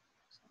them.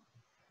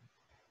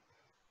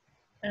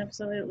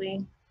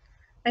 Absolutely.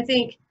 I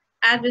think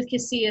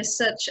advocacy is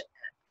such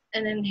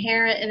an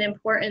inherent and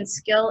important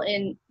skill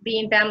in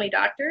being family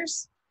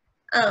doctors.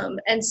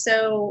 And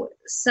so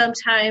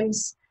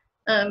sometimes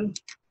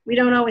we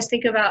don't always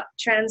think about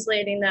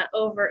translating that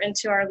over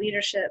into our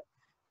leadership.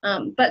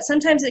 But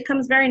sometimes it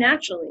comes very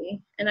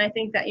naturally. And I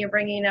think that you're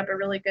bringing up a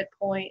really good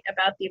point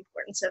about the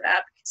importance of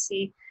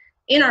advocacy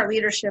in our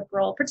leadership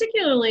role,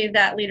 particularly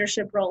that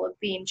leadership role of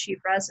being chief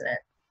resident.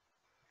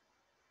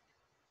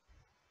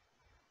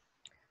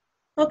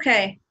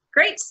 Okay,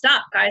 great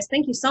stuff, guys.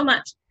 Thank you so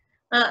much.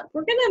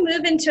 We're going to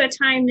move into a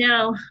time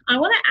now. I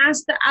want to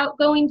ask the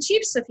outgoing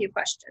chiefs a few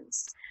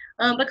questions,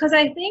 because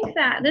I think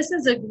that this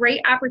is a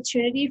great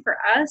opportunity for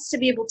us to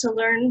be able to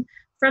learn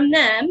from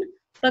them,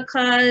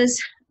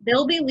 because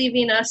they'll be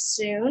leaving us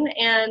soon,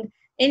 and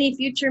any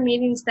future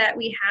meetings that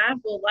we have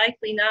will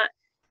likely not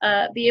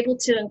be able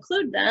to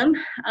include them,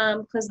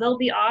 because they'll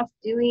be off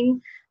doing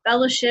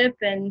fellowship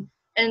and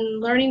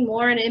learning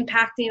more and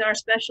impacting our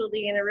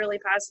specialty in a really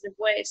positive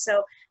way.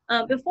 So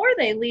before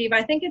they leave,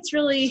 I think it's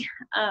really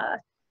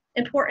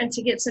important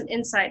to get some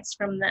insights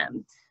from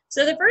them.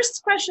 So the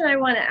first question I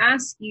want to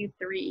ask you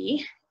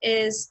three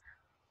is,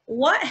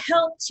 what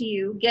helped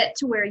you get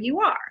to where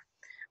you are?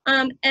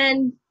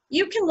 And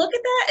you can look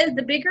at that as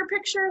the bigger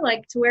picture,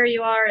 like to where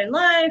you are in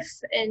life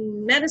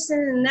and medicine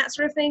and that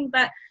sort of thing.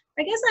 But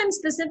I guess I'm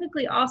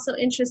specifically also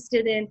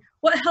interested in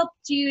what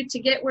helped you to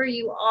get where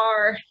you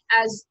are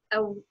as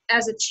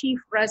a chief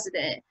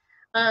resident,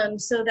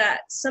 so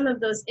that some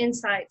of those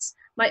insights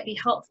might be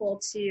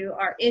helpful to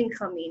our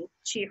incoming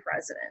chief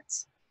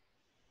residents.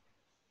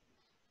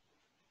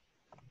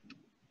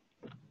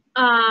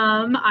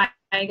 I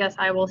guess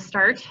I will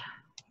start.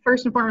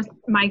 First and foremost,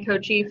 my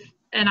co-chief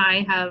and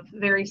I have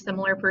very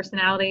similar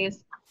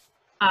personalities.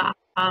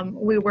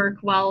 We work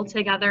well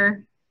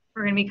together.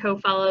 We're going to be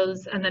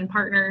co-fellows and then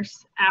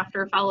partners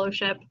after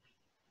fellowship.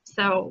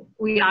 So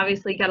we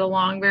obviously get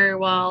along very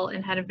well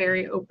and had a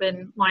very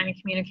open line of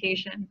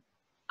communication.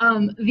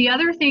 The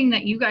other thing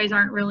that you guys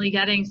aren't really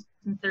getting,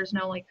 since there's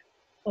no like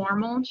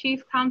formal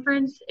chief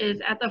conference,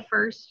 is at the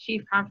first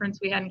chief conference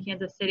we had in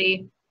Kansas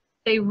City,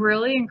 they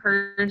really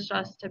encouraged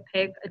us to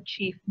pick a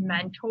chief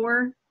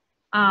mentor.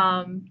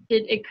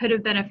 It could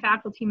have been a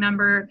faculty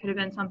member, it could have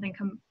been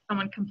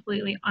someone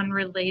completely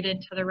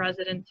unrelated to the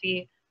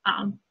residency.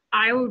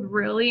 I would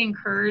really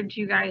encourage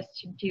you guys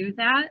to do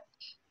that.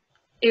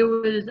 It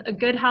was a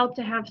good help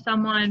to have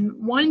someone,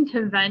 one,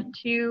 to vent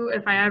to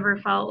if I ever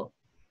felt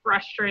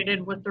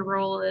frustrated with the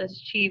role as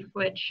chief,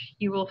 which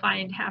you will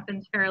find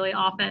happens fairly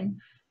often.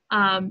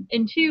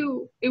 And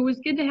two, it was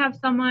good to have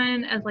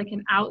someone as like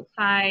an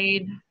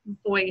outside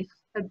voice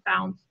to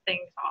bounce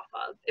things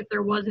off of. If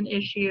there was an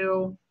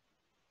issue,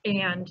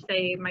 and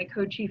say my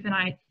co-chief and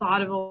I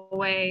thought of a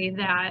way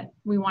that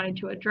we wanted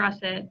to address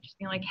it, just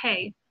being like,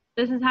 hey,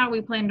 this is how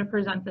we plan to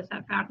present this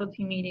at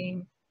faculty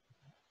meeting.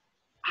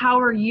 How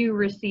are you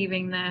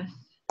receiving this?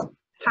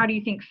 How do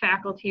you think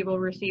faculty will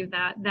receive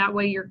that? That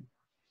way you're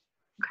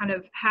kind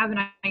of have an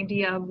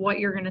idea of what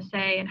you're going to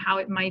say and how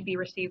it might be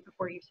received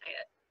before you say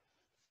it.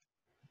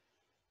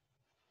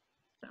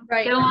 So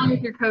Right. Get along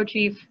with your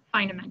co-chief,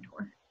 find a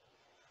mentor.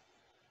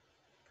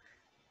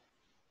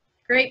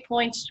 Great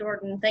points,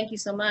 Jordan. Thank you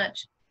so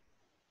much.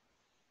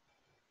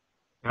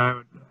 I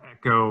would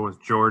echo with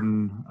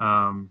Jordan.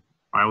 I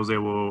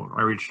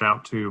reached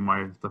out to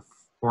the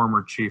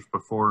former chief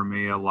before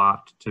me a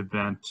lot to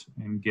vent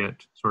and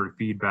get sort of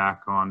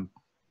feedback on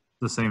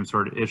the same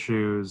sort of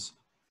issues.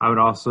 I would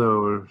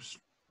also,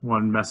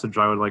 one message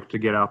I would like to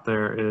get out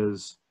there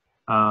is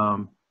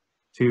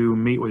to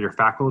meet with your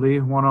faculty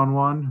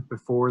one-on-one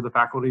before the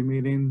faculty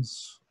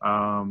meetings,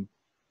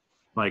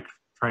 like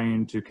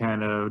trying to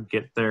kind of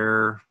get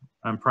their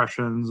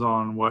impressions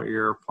on what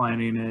your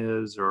planning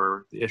is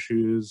or the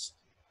issues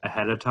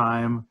ahead of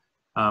time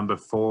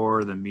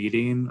before the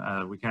meeting.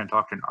 We kind of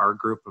talked in our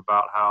group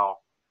about how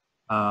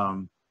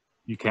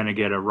you kind of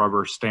get a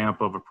rubber stamp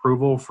of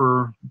approval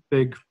for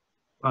big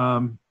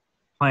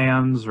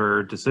plans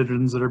or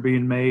decisions that are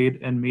being made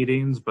in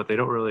meetings, but they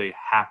don't really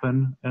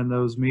happen in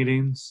those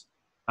meetings.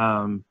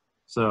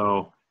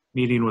 So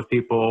meeting with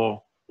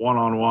people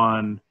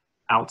one-on-one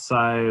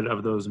outside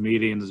of those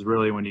meetings is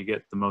really when you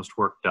get the most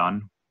work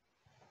done.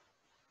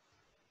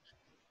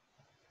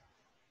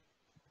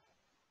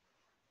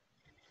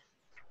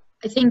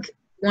 I think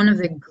one of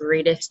the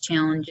greatest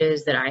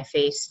challenges that I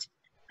faced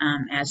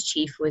as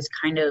chief was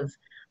kind of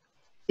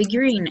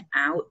figuring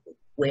out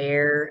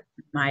where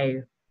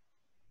my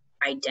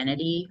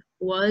identity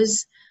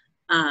was.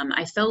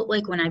 I felt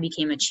like when I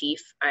became a chief,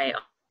 I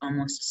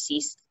almost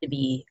ceased to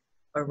be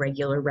a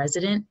regular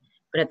resident,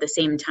 but at the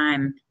same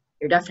time,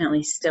 you're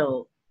definitely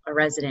still a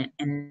resident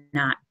and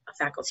not a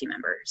faculty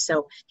member.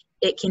 So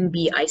it can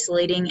be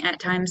isolating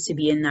at times to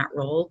be in that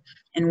role.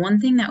 And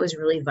one thing that was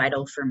really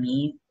vital for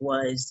me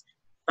was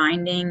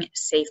finding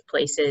safe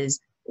places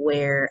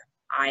where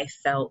I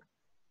felt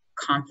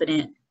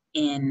confident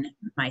in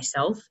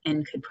myself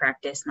and could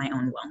practice my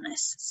own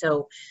wellness.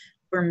 So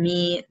for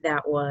me,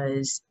 that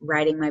was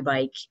riding my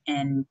bike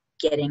and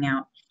getting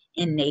out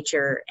in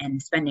nature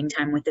and spending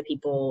time with the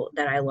people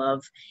that I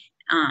love.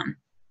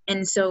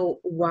 And so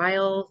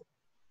while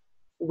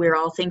we're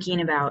all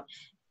thinking about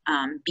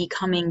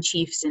becoming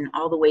chiefs and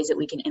all the ways that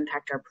we can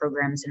impact our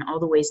programs and all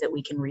the ways that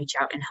we can reach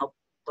out and help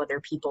other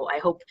people, I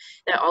hope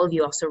that all of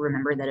you also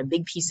remember that a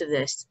big piece of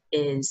this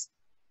is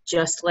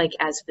just like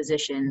as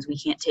physicians, we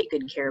can't take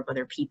good care of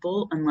other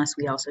people unless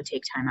we also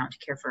take time out to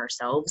care for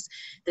ourselves.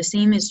 The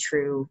same is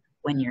true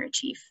when you're a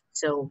chief.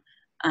 So,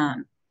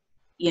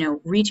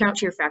 reach out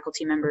to your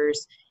faculty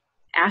members,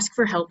 ask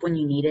for help when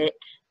you need it.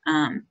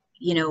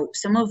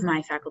 Some of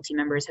my faculty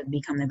members have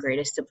become the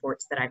greatest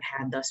supports that I've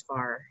had thus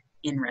far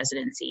in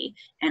residency.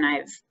 And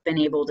I've been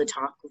able to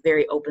talk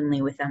very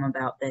openly with them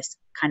about this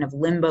kind of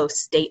limbo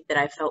state that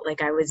I felt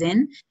like I was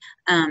in.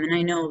 And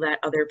I know that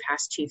other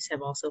past chiefs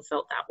have also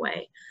felt that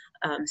way.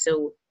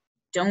 So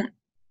don't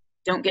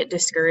get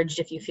discouraged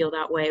if you feel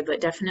that way,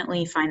 but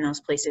definitely find those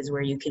places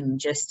where you can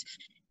just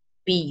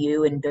be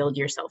you and build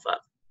yourself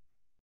up.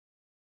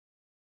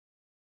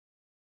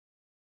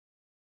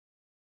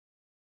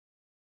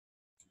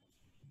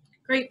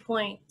 Great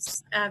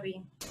points,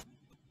 Abby.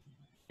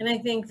 And I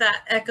think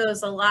that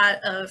echoes a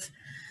lot of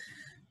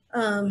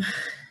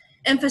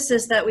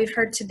emphasis that we've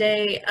heard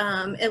today,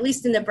 at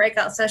least in the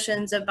breakout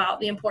sessions, about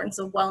the importance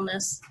of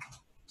wellness.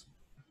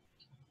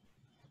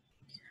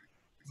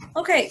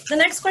 Okay, the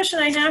next question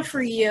I have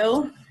for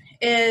you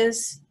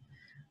is,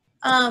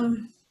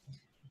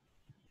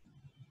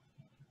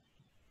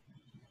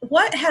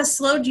 what has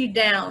slowed you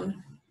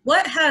down?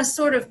 What has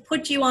sort of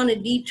put you on a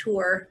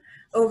detour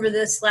over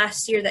this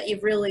last year that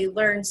you've really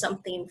learned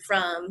something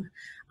from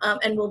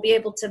and will be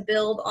able to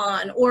build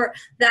on, or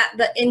that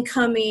the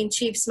incoming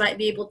chiefs might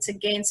be able to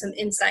gain some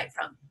insight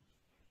from?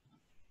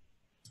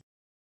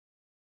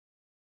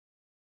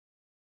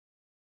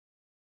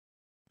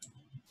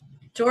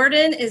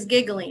 Jordan is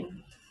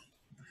giggling.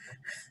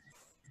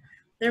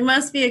 There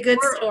must be a good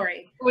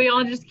story. We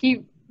all just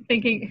keep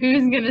thinking,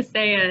 who's going to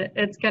say it?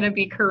 It's going to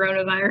be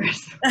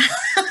coronavirus.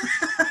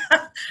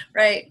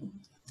 Right.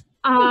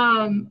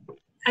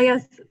 I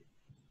guess,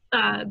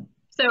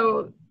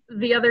 so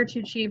the other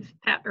two chiefs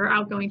or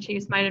outgoing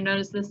chiefs might have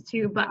noticed this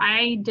too, but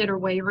I did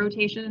away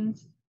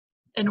rotations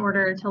in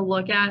order to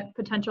look at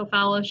potential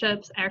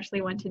fellowships. I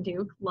actually went to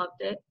Duke,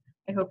 loved it.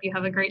 I hope you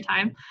have a great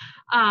time.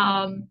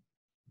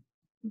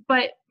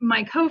 But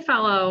my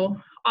co-fellow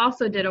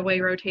also did away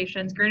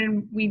rotations.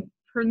 Granted, we,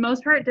 for the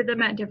most part, did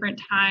them at different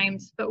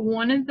times, but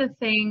one of the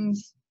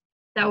things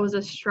that was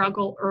a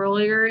struggle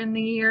earlier in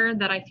the year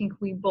that I think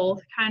we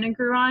both kind of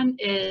grew on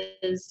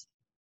is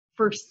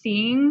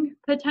foreseeing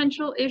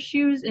potential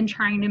issues and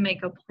trying to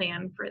make a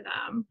plan for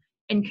them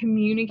and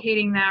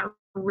communicating that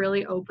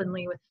really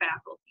openly with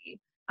faculty.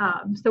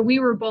 So we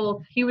were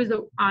both, he was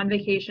on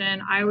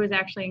vacation. I was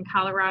actually in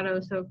Colorado,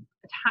 so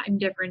the time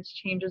difference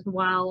changed as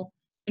well.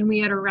 And we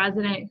had a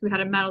resident who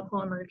had a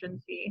medical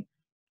emergency.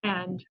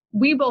 And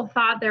we both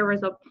thought there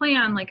was a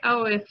plan, like,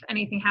 oh, if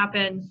anything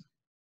happens,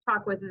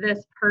 talk with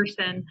this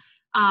person.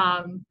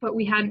 But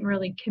we hadn't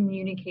really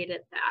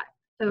communicated that.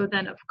 So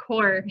then, of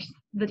course,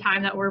 the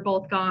time that we're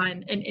both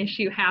gone, an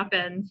issue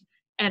happens,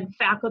 and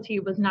faculty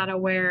was not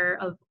aware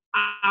of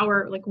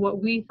our, like,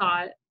 what we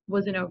thought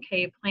was an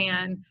okay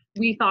plan.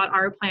 We thought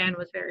our plan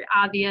was very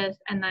obvious,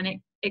 and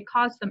then it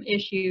caused some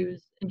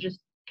issues and just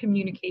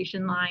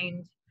communication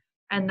lines.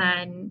 And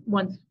then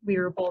once we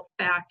were both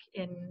back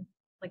in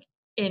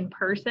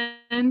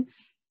person,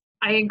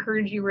 I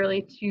encourage you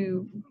really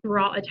to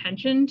draw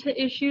attention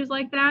to issues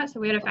like that. So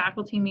we had a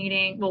faculty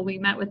meeting. Well, we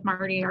met with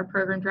Marty, our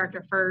program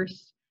director,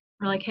 first.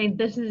 We're like, hey,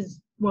 this is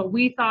what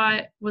we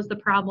thought was the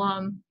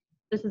problem.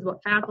 This is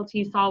what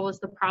faculty saw was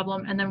the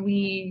problem. And then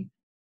we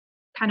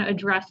kind of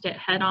addressed it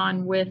head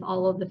on with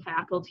all of the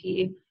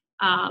faculty.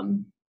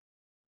 And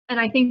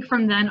I think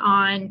from then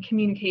on,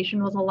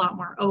 communication was a lot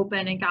more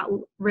open and got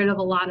rid of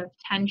a lot of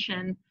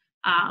tension.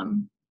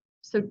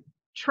 So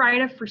try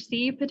to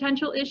foresee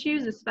potential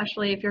issues,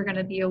 especially if you're going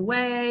to be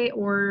away,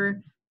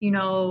 or, you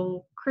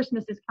know,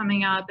 Christmas is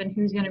coming up and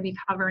who's going to be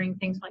covering,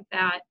 things like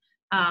that.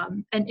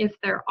 And if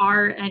there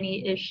are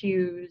any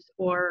issues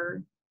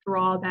or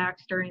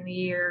drawbacks during the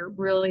year,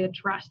 really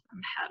address them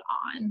head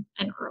on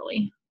and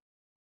early.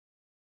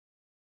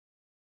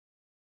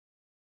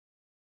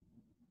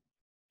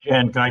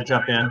 Jen, can I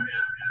jump in?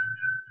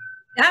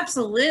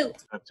 Absolutely.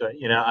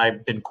 You know,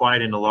 I've been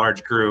quiet in a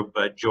large group,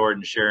 but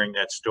Jordan sharing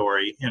that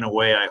story, in a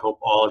way, I hope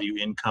all of you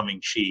incoming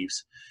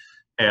chiefs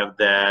have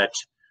that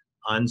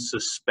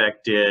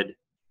unsuspected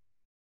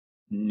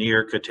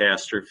near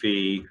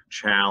catastrophe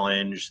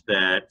challenge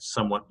that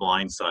somewhat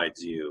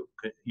blindsides you.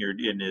 You're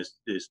in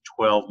this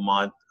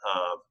 12-month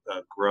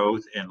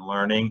growth and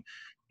learning.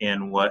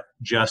 And what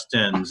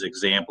Justin's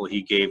example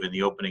he gave in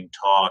the opening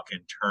talk in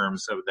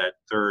terms of that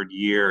third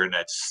year and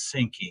that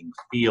sinking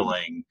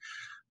feeling,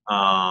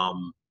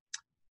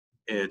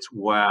 it's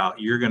wow,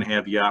 you're going to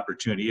have the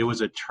opportunity. It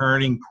was a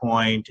turning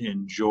point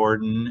in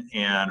Jordan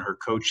and her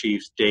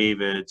co-chief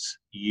David's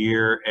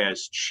year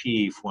as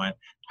chief, when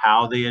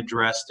how they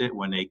addressed it,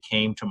 when they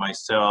came to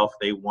myself,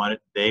 they were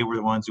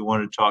the ones who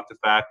wanted to talk to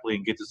faculty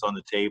and get this on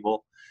the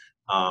table.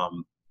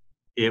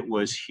 It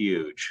was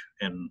huge,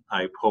 and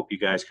I hope you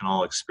guys can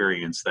all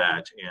experience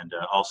that and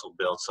also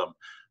build some,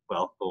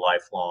 well, the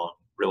lifelong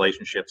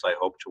relationships, I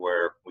hope, to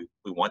where we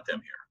want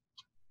them here.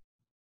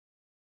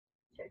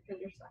 Okay, 'cause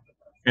you're second.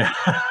 Yeah.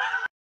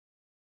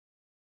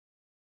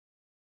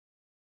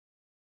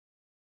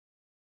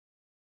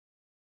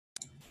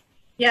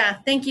 Yeah,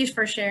 thank you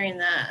for sharing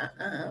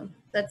that.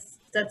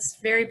 That's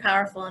very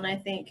powerful, and I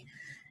think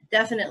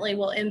definitely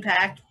will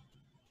impact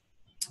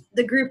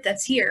the group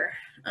that's here.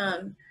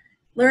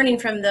 Learning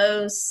from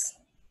those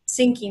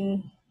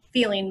sinking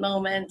feeling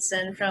moments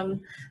and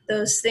from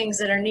those things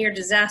that are near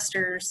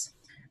disasters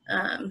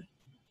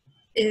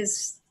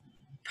is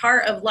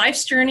part of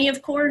life's journey,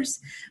 of course,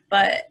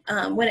 but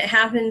when it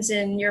happens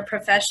in your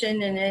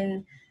profession and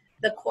in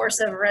the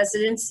course of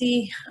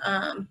residency,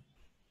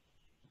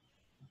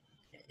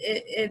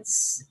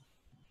 it's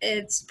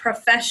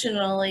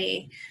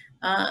professionally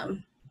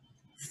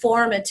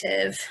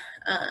formative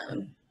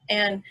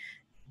and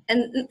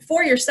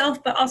for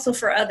yourself, but also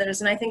for others.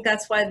 And I think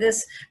that's why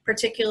this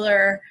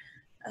particular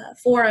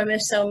forum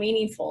is so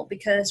meaningful,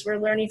 because we're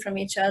learning from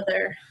each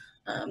other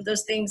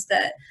those things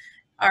that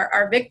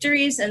are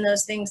victories and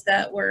those things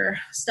that were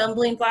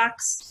stumbling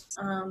blocks.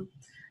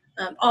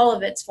 All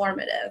of it's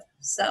formative.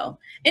 So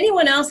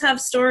anyone else have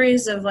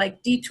stories of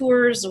like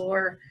detours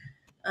or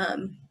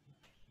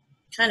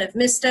kind of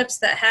missteps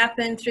that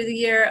happened through the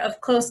year? Of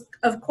course,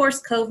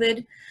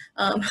 COVID.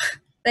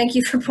 Thank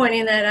you for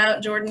pointing that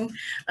out, Jordan.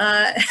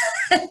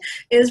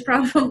 Is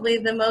probably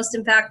the most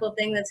impactful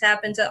thing that's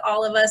happened to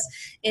all of us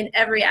in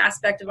every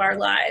aspect of our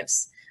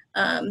lives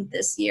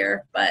this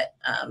year. But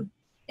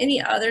any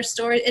other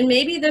story, and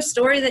maybe the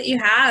story that you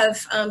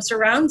have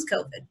surrounds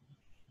COVID.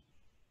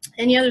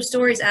 Any other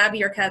stories,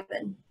 Abby or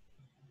Kevin?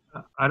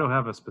 I don't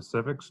have a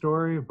specific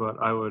story, but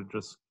I would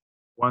just,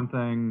 one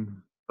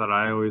thing that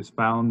I always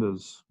found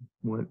is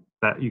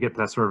that you get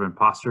that sort of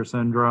imposter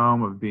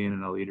syndrome of being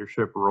in a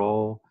leadership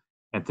role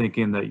and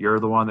thinking that you're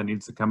the one that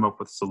needs to come up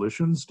with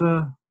solutions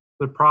to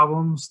the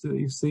problems that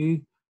you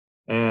see.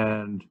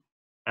 And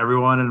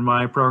everyone in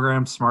my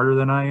program's smarter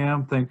than I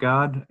am, thank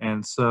God.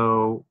 And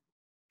so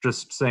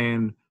just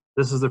saying,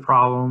 this is the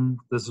problem,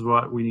 this is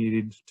what we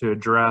need to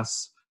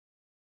address.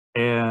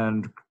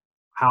 And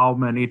how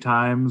many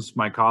times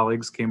my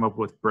colleagues came up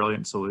with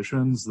brilliant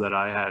solutions that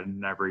I had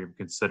never even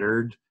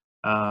considered.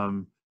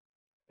 There's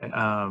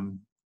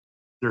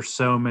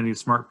so many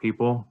smart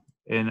people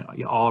in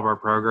all of our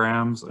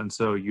programs, and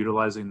so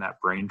utilizing that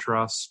brain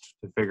trust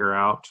to figure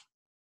out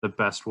the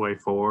best way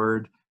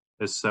forward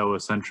is so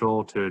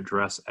essential to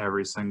address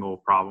every single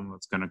problem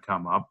that's going to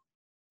come up.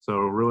 So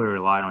really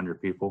rely on your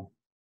people.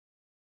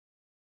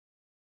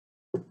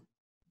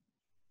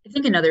 I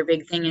think another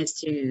big thing is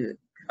to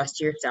trust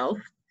yourself.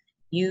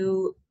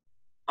 You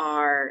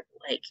are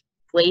like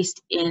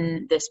placed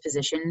in this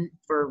position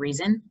for a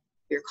reason.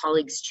 Your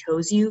colleagues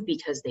chose you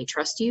because they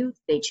trust you.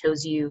 They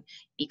chose you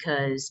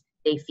because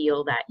they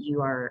feel that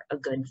you are a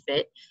good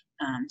fit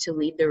to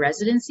lead the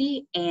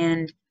residency.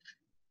 And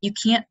you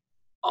can't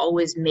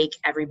always make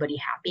everybody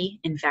happy.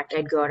 In fact,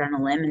 I'd go out on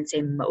a limb and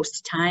say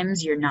most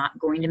times you're not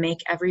going to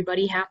make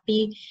everybody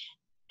happy.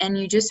 And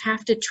you just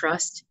have to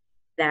trust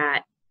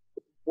that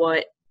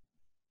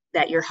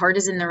that your heart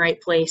is in the right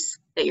place,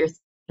 that you're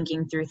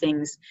thinking through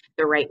things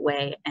the right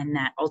way, and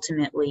that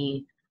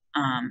ultimately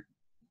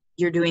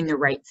you're doing the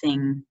right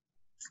thing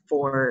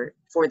for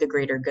the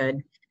greater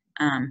good.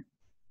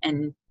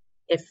 And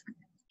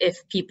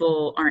if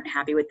people aren't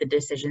happy with the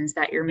decisions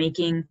that you're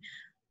making,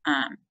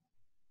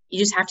 you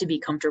just have to be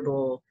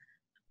comfortable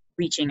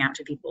reaching out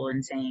to people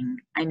and saying,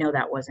 I know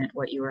that wasn't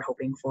what you were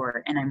hoping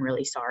for, and I'm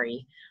really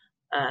sorry.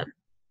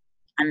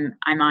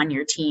 I'm on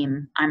your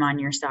team. I'm on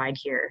your side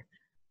here.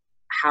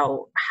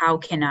 How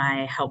can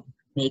I help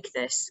make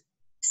this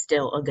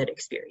still a good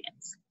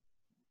experience?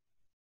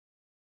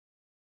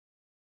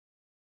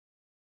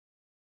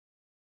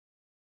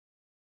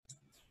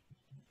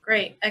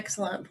 Great,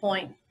 excellent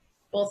point,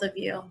 both of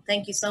you.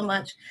 Thank you so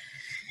much.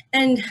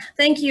 And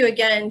thank you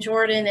again,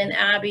 Jordan and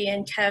Abby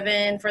and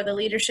Kevin, for the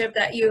leadership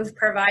that you've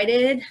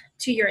provided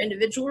to your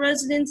individual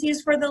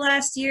residencies for the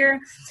last year.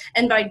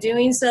 And by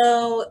doing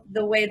so,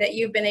 the way that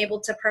you've been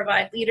able to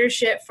provide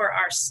leadership for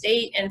our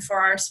state and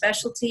for our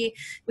specialty,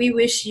 we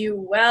wish you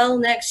well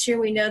next year.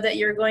 We know that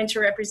you're going to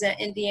represent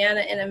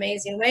Indiana in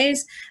amazing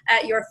ways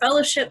at your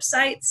fellowship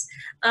sites,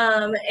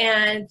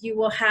 and you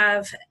will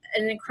have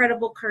an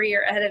incredible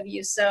career ahead of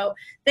you. So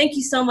thank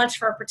you so much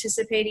for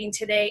participating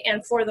today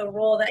and for the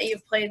role that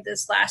you've played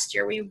this last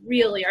year. We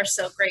really are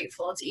so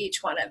grateful to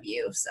each one of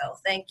you. So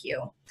thank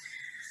you.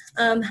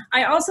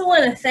 I also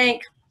want to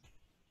thank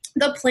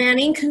the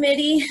planning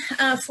committee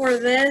for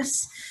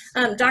this.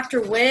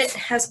 Dr. Whitt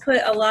has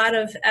put a lot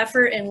of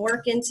effort and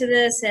work into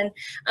this and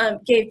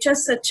gave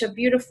just such a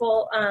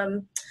beautiful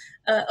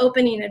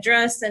opening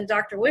address, and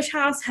Dr.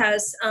 Wishhouse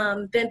has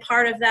been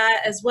part of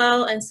that as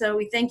well. And so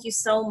we thank you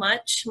so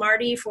much,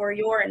 Marty, for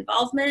your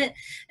involvement.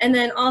 And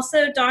then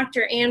also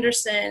Dr.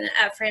 Anderson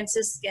at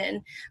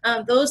Franciscan.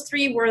 Those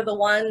three were the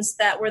ones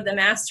that were the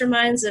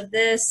masterminds of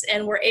this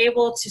and were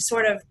able to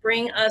sort of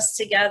bring us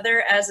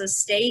together as a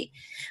state.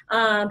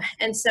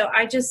 And so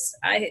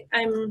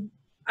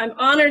I'm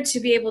honored to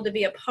be able to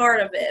be a part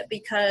of it,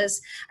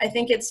 because I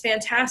think it's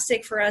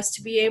fantastic for us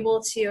to be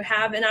able to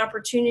have an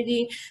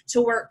opportunity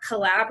to work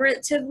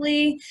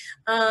collaboratively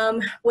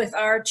with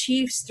our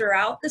chiefs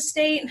throughout the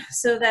state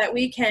so that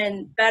we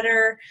can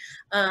better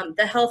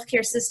the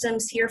healthcare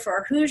systems here for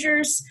our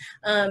Hoosiers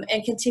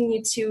and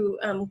continue to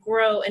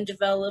grow and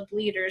develop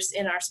leaders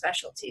in our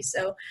specialty.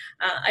 So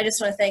I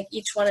just want to thank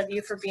each one of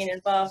you for being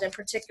involved. In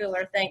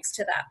particular, thanks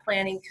to that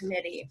planning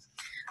committee.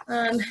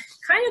 Kind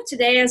of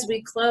today as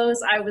we close,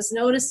 I was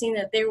noticing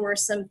that there were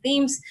some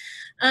themes,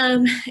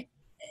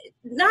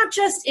 not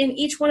just in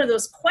each one of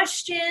those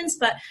questions,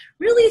 but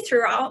really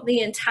throughout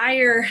the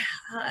entire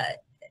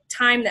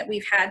time that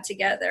we've had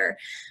together.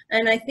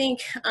 And I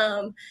think,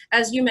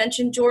 as you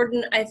mentioned,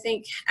 Jordan, I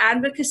think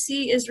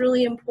advocacy is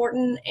really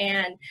important.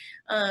 And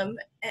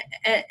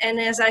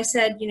as I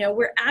said, you know,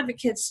 we're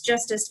advocates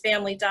just as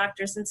family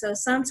doctors. And so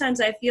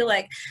sometimes I feel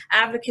like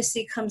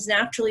advocacy comes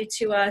naturally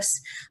to us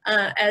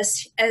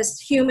as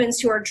humans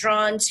who are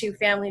drawn to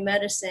family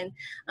medicine.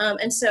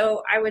 And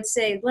so I would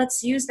say,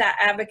 let's use that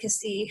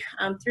advocacy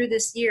through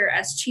this year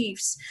as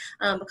chiefs,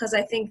 because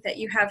I think that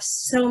you have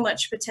so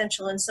much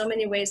potential in so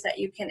many ways that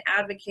you can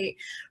advocate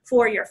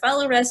for your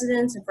fellow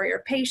residents and for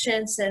your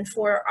patients and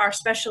for our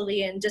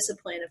specialty and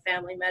discipline of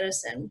family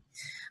medicine.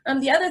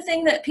 The other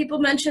thing that people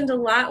mentioned a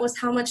lot was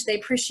how much they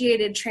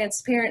appreciated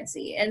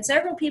transparency. And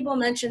several people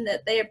mentioned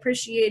that they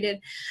appreciated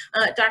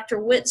Dr.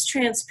 Whitt's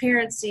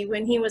transparency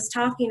when he was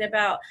talking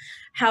about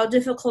how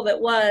difficult it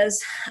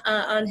was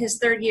on his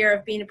third year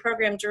of being a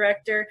program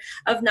director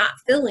of not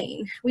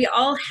filling. We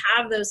all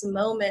have those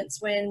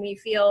moments when we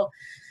feel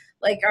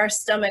like our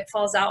stomach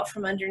falls out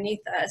from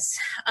underneath us.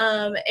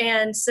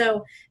 And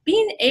so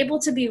being able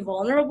to be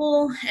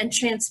vulnerable and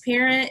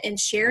transparent and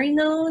sharing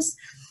those,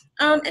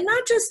 and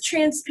not just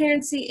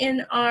transparency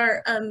in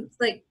our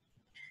like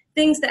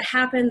things that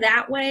happen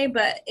that way,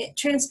 but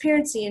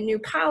transparency in new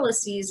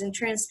policies and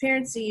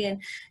transparency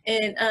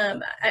and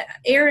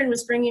Aaron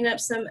was bringing up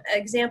some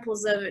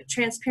examples of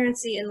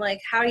transparency in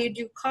like how you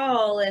do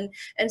call, and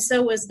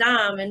so was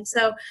Dom. And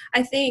so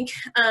I think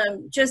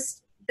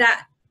just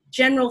that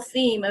general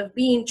theme of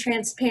being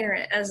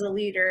transparent as a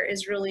leader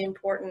is really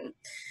important.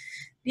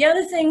 The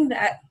other thing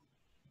that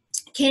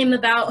came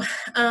about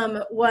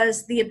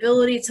was the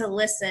ability to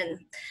listen.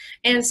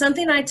 And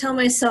something I tell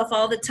myself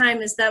all the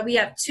time is that we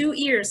have 2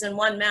 ears and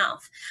 1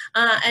 mouth.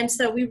 And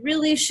so we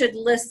really should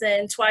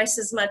listen twice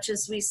as much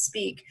as we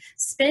speak.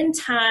 Spend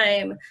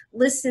time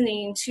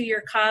listening to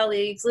your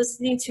colleagues,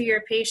 listening to your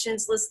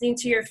patients, listening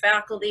to your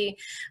faculty,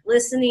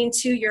 listening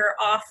to your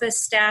office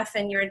staff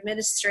and your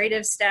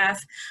administrative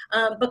staff,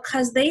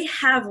 because they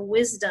have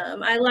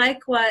wisdom. I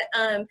like what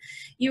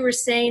you were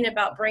saying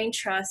about brain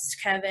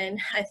trust, Kevin.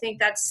 I think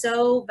that's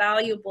so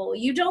valuable.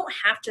 You don't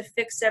have to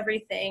fix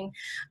everything.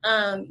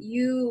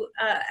 You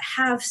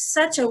have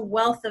such a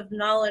wealth of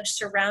knowledge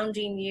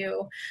surrounding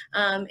you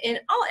in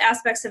all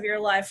aspects of your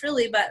life,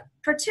 really, but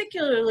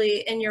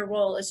particularly in your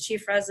role as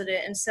chief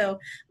resident. And so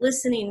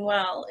listening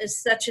well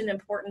is such an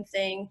important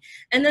thing.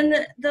 And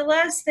then the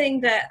last thing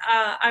that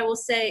I will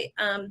say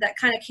that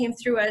kind of came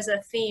through as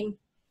a theme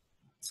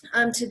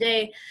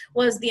today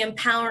was the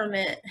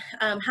empowerment,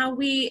 how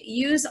we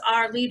use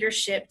our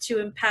leadership to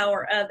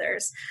empower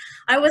others.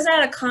 I was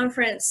at a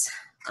conference,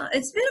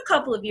 it's been a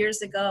couple of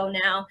years ago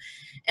now,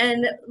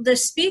 and the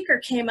speaker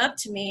came up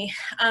to me.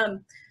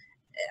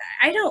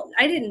 I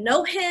didn't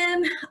know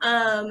him,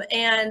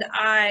 and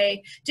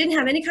I didn't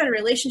have any kind of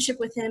relationship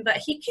with him, but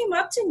he came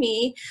up to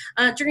me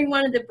during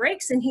one of the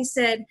breaks, and he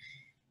said,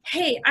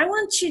 "Hey, I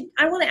want to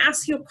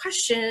ask you a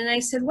question." And I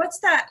said, "What's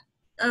that?"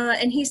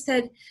 And he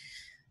said,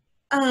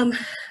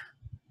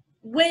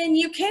 "When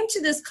you came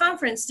to this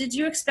conference, did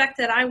you expect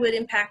that I would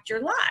impact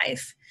your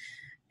life?"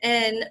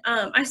 And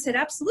I said,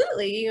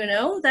 "Absolutely, you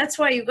know, that's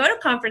why you go to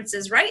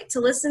conferences, right? To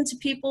listen to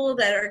people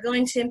that are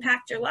going to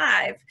impact your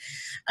life."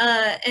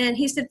 And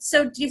he said,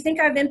 "So do you think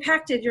I've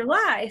impacted your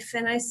life?"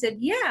 And I said,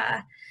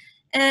 "Yeah."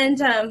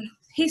 And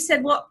he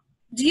said, "Well,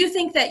 do you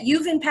think that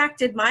you've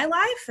impacted my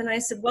life?" And I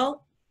said,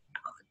 "Well,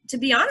 to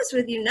be honest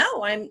with you,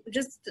 no, I'm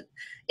just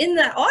in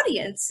the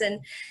audience." And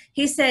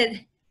he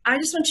said, "I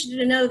just want you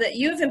to know that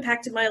you've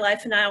impacted my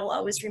life and I will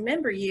always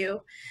remember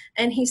you."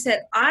 And he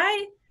said,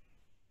 I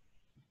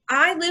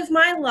live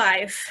my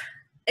life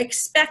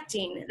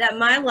expecting that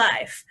my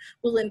life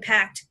will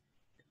impact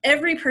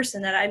every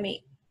person that I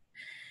meet.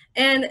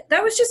 And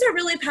that was just a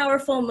really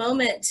powerful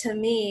moment to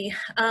me,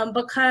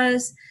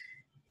 because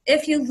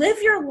if you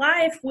live your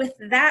life with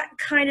that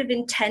kind of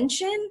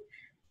intention,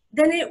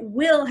 then it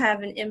will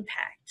have an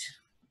impact.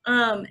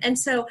 And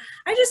so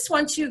I just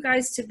want you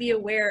guys to be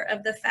aware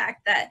of the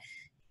fact that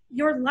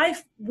your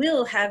life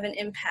will have an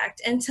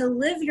impact, and to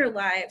live your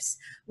lives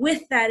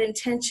with that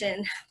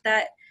intention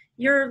that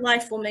your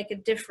life will make a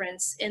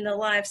difference in the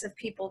lives of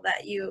people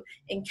that you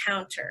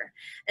encounter.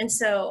 And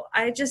so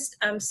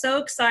I'm so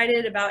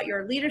excited about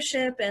your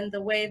leadership and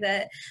the way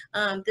that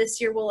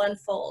this year will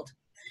unfold.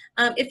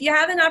 If you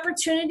have an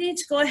opportunity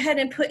to go ahead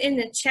and put in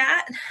the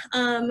chat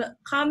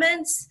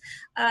comments,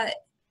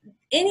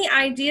 any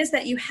ideas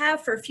that you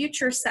have for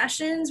future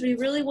sessions. We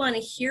really want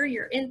to hear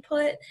your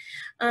input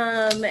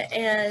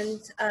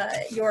and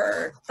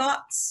your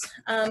thoughts.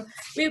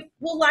 We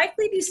will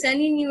likely be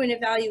sending you an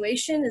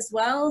evaluation as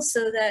well,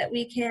 so that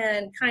we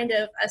can kind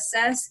of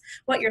assess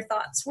what your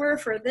thoughts were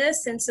for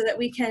this, and so that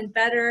we can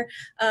better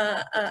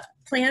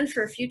plan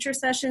for future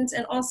sessions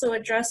and also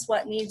address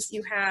what needs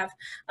you have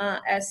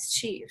as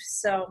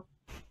chiefs. So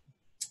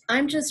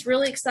I'm just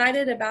really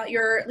excited about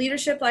your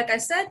leadership, like I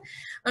said.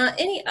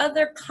 Any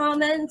other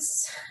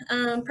comments,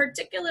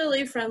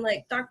 particularly from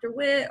like Dr.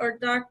 Whitt or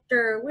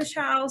Dr.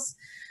 Wishhouse,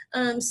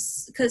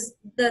 because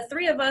the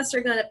 3 of us are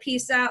going to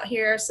peace out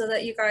here so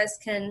that you guys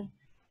can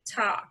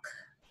talk.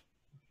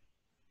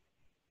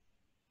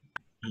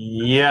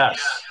 Yes.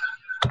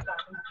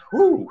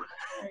 Woo.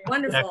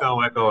 Wonderful. Echo.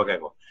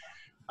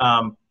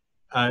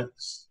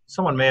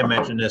 Someone may have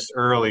mentioned this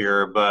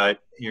earlier, but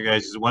you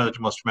guys, one of the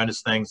most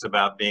tremendous things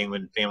about being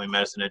in family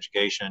medicine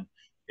education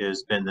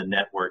has been the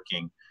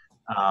networking.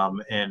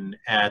 And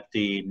at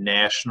the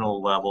national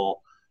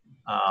level,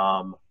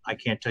 I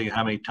can't tell you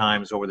how many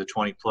times over the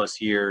 20 plus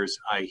years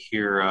I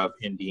hear of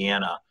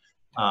Indiana.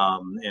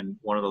 And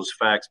one of those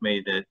facts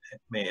may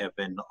have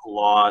been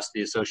lost,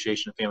 the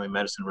Association of Family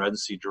Medicine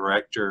Residency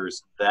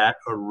Directors, that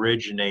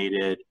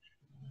originated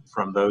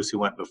from those who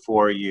went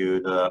before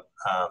you, the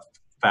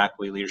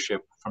faculty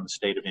leadership from the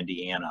state of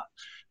Indiana.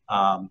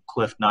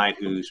 Cliff Knight,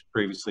 who's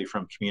previously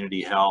from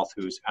Community Health,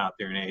 who's out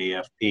there in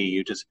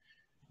AAFP.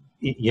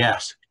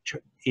 Yes,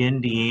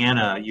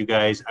 Indiana, you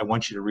guys, I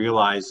want you to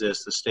realize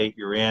this, the state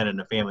you're in and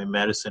the family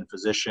medicine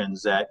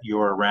physicians that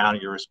you're around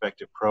in your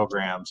respective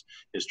programs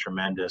is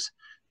tremendous.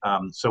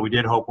 So we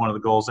did hope one of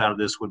the goals out of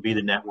this would be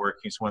the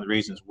networking. It's one of the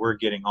reasons we're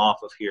getting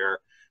off of here.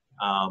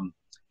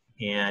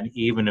 And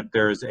even if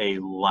there's a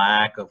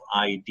lack of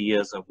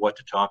ideas of what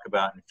to talk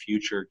about in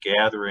future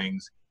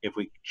gatherings, if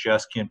we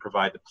just can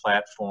provide the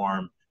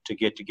platform to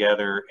get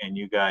together and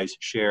you guys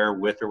share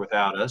with or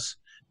without us.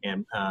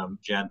 And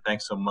Jen,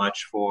 thanks so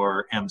much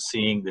for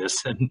emceeing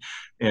this and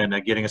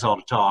getting us all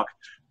to talk.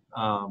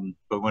 But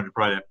we wanted to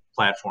provide a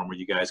platform where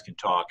you guys can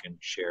talk and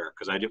share,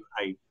 because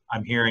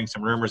I'm hearing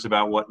some rumors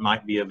about what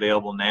might be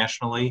available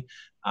nationally.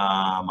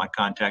 I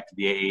contacted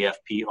the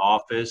AAFP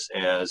office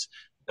as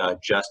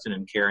Justin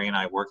and Carrie and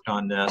I worked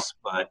on this,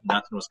 but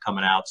nothing was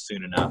coming out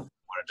soon enough. I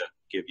wanted to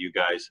give you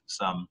guys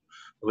at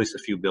least a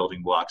few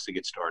building blocks to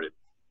get started.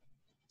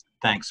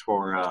 Thanks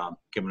for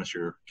giving us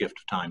your gift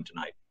of time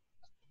tonight.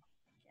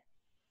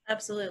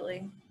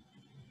 Absolutely.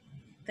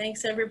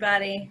 Thanks,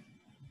 everybody.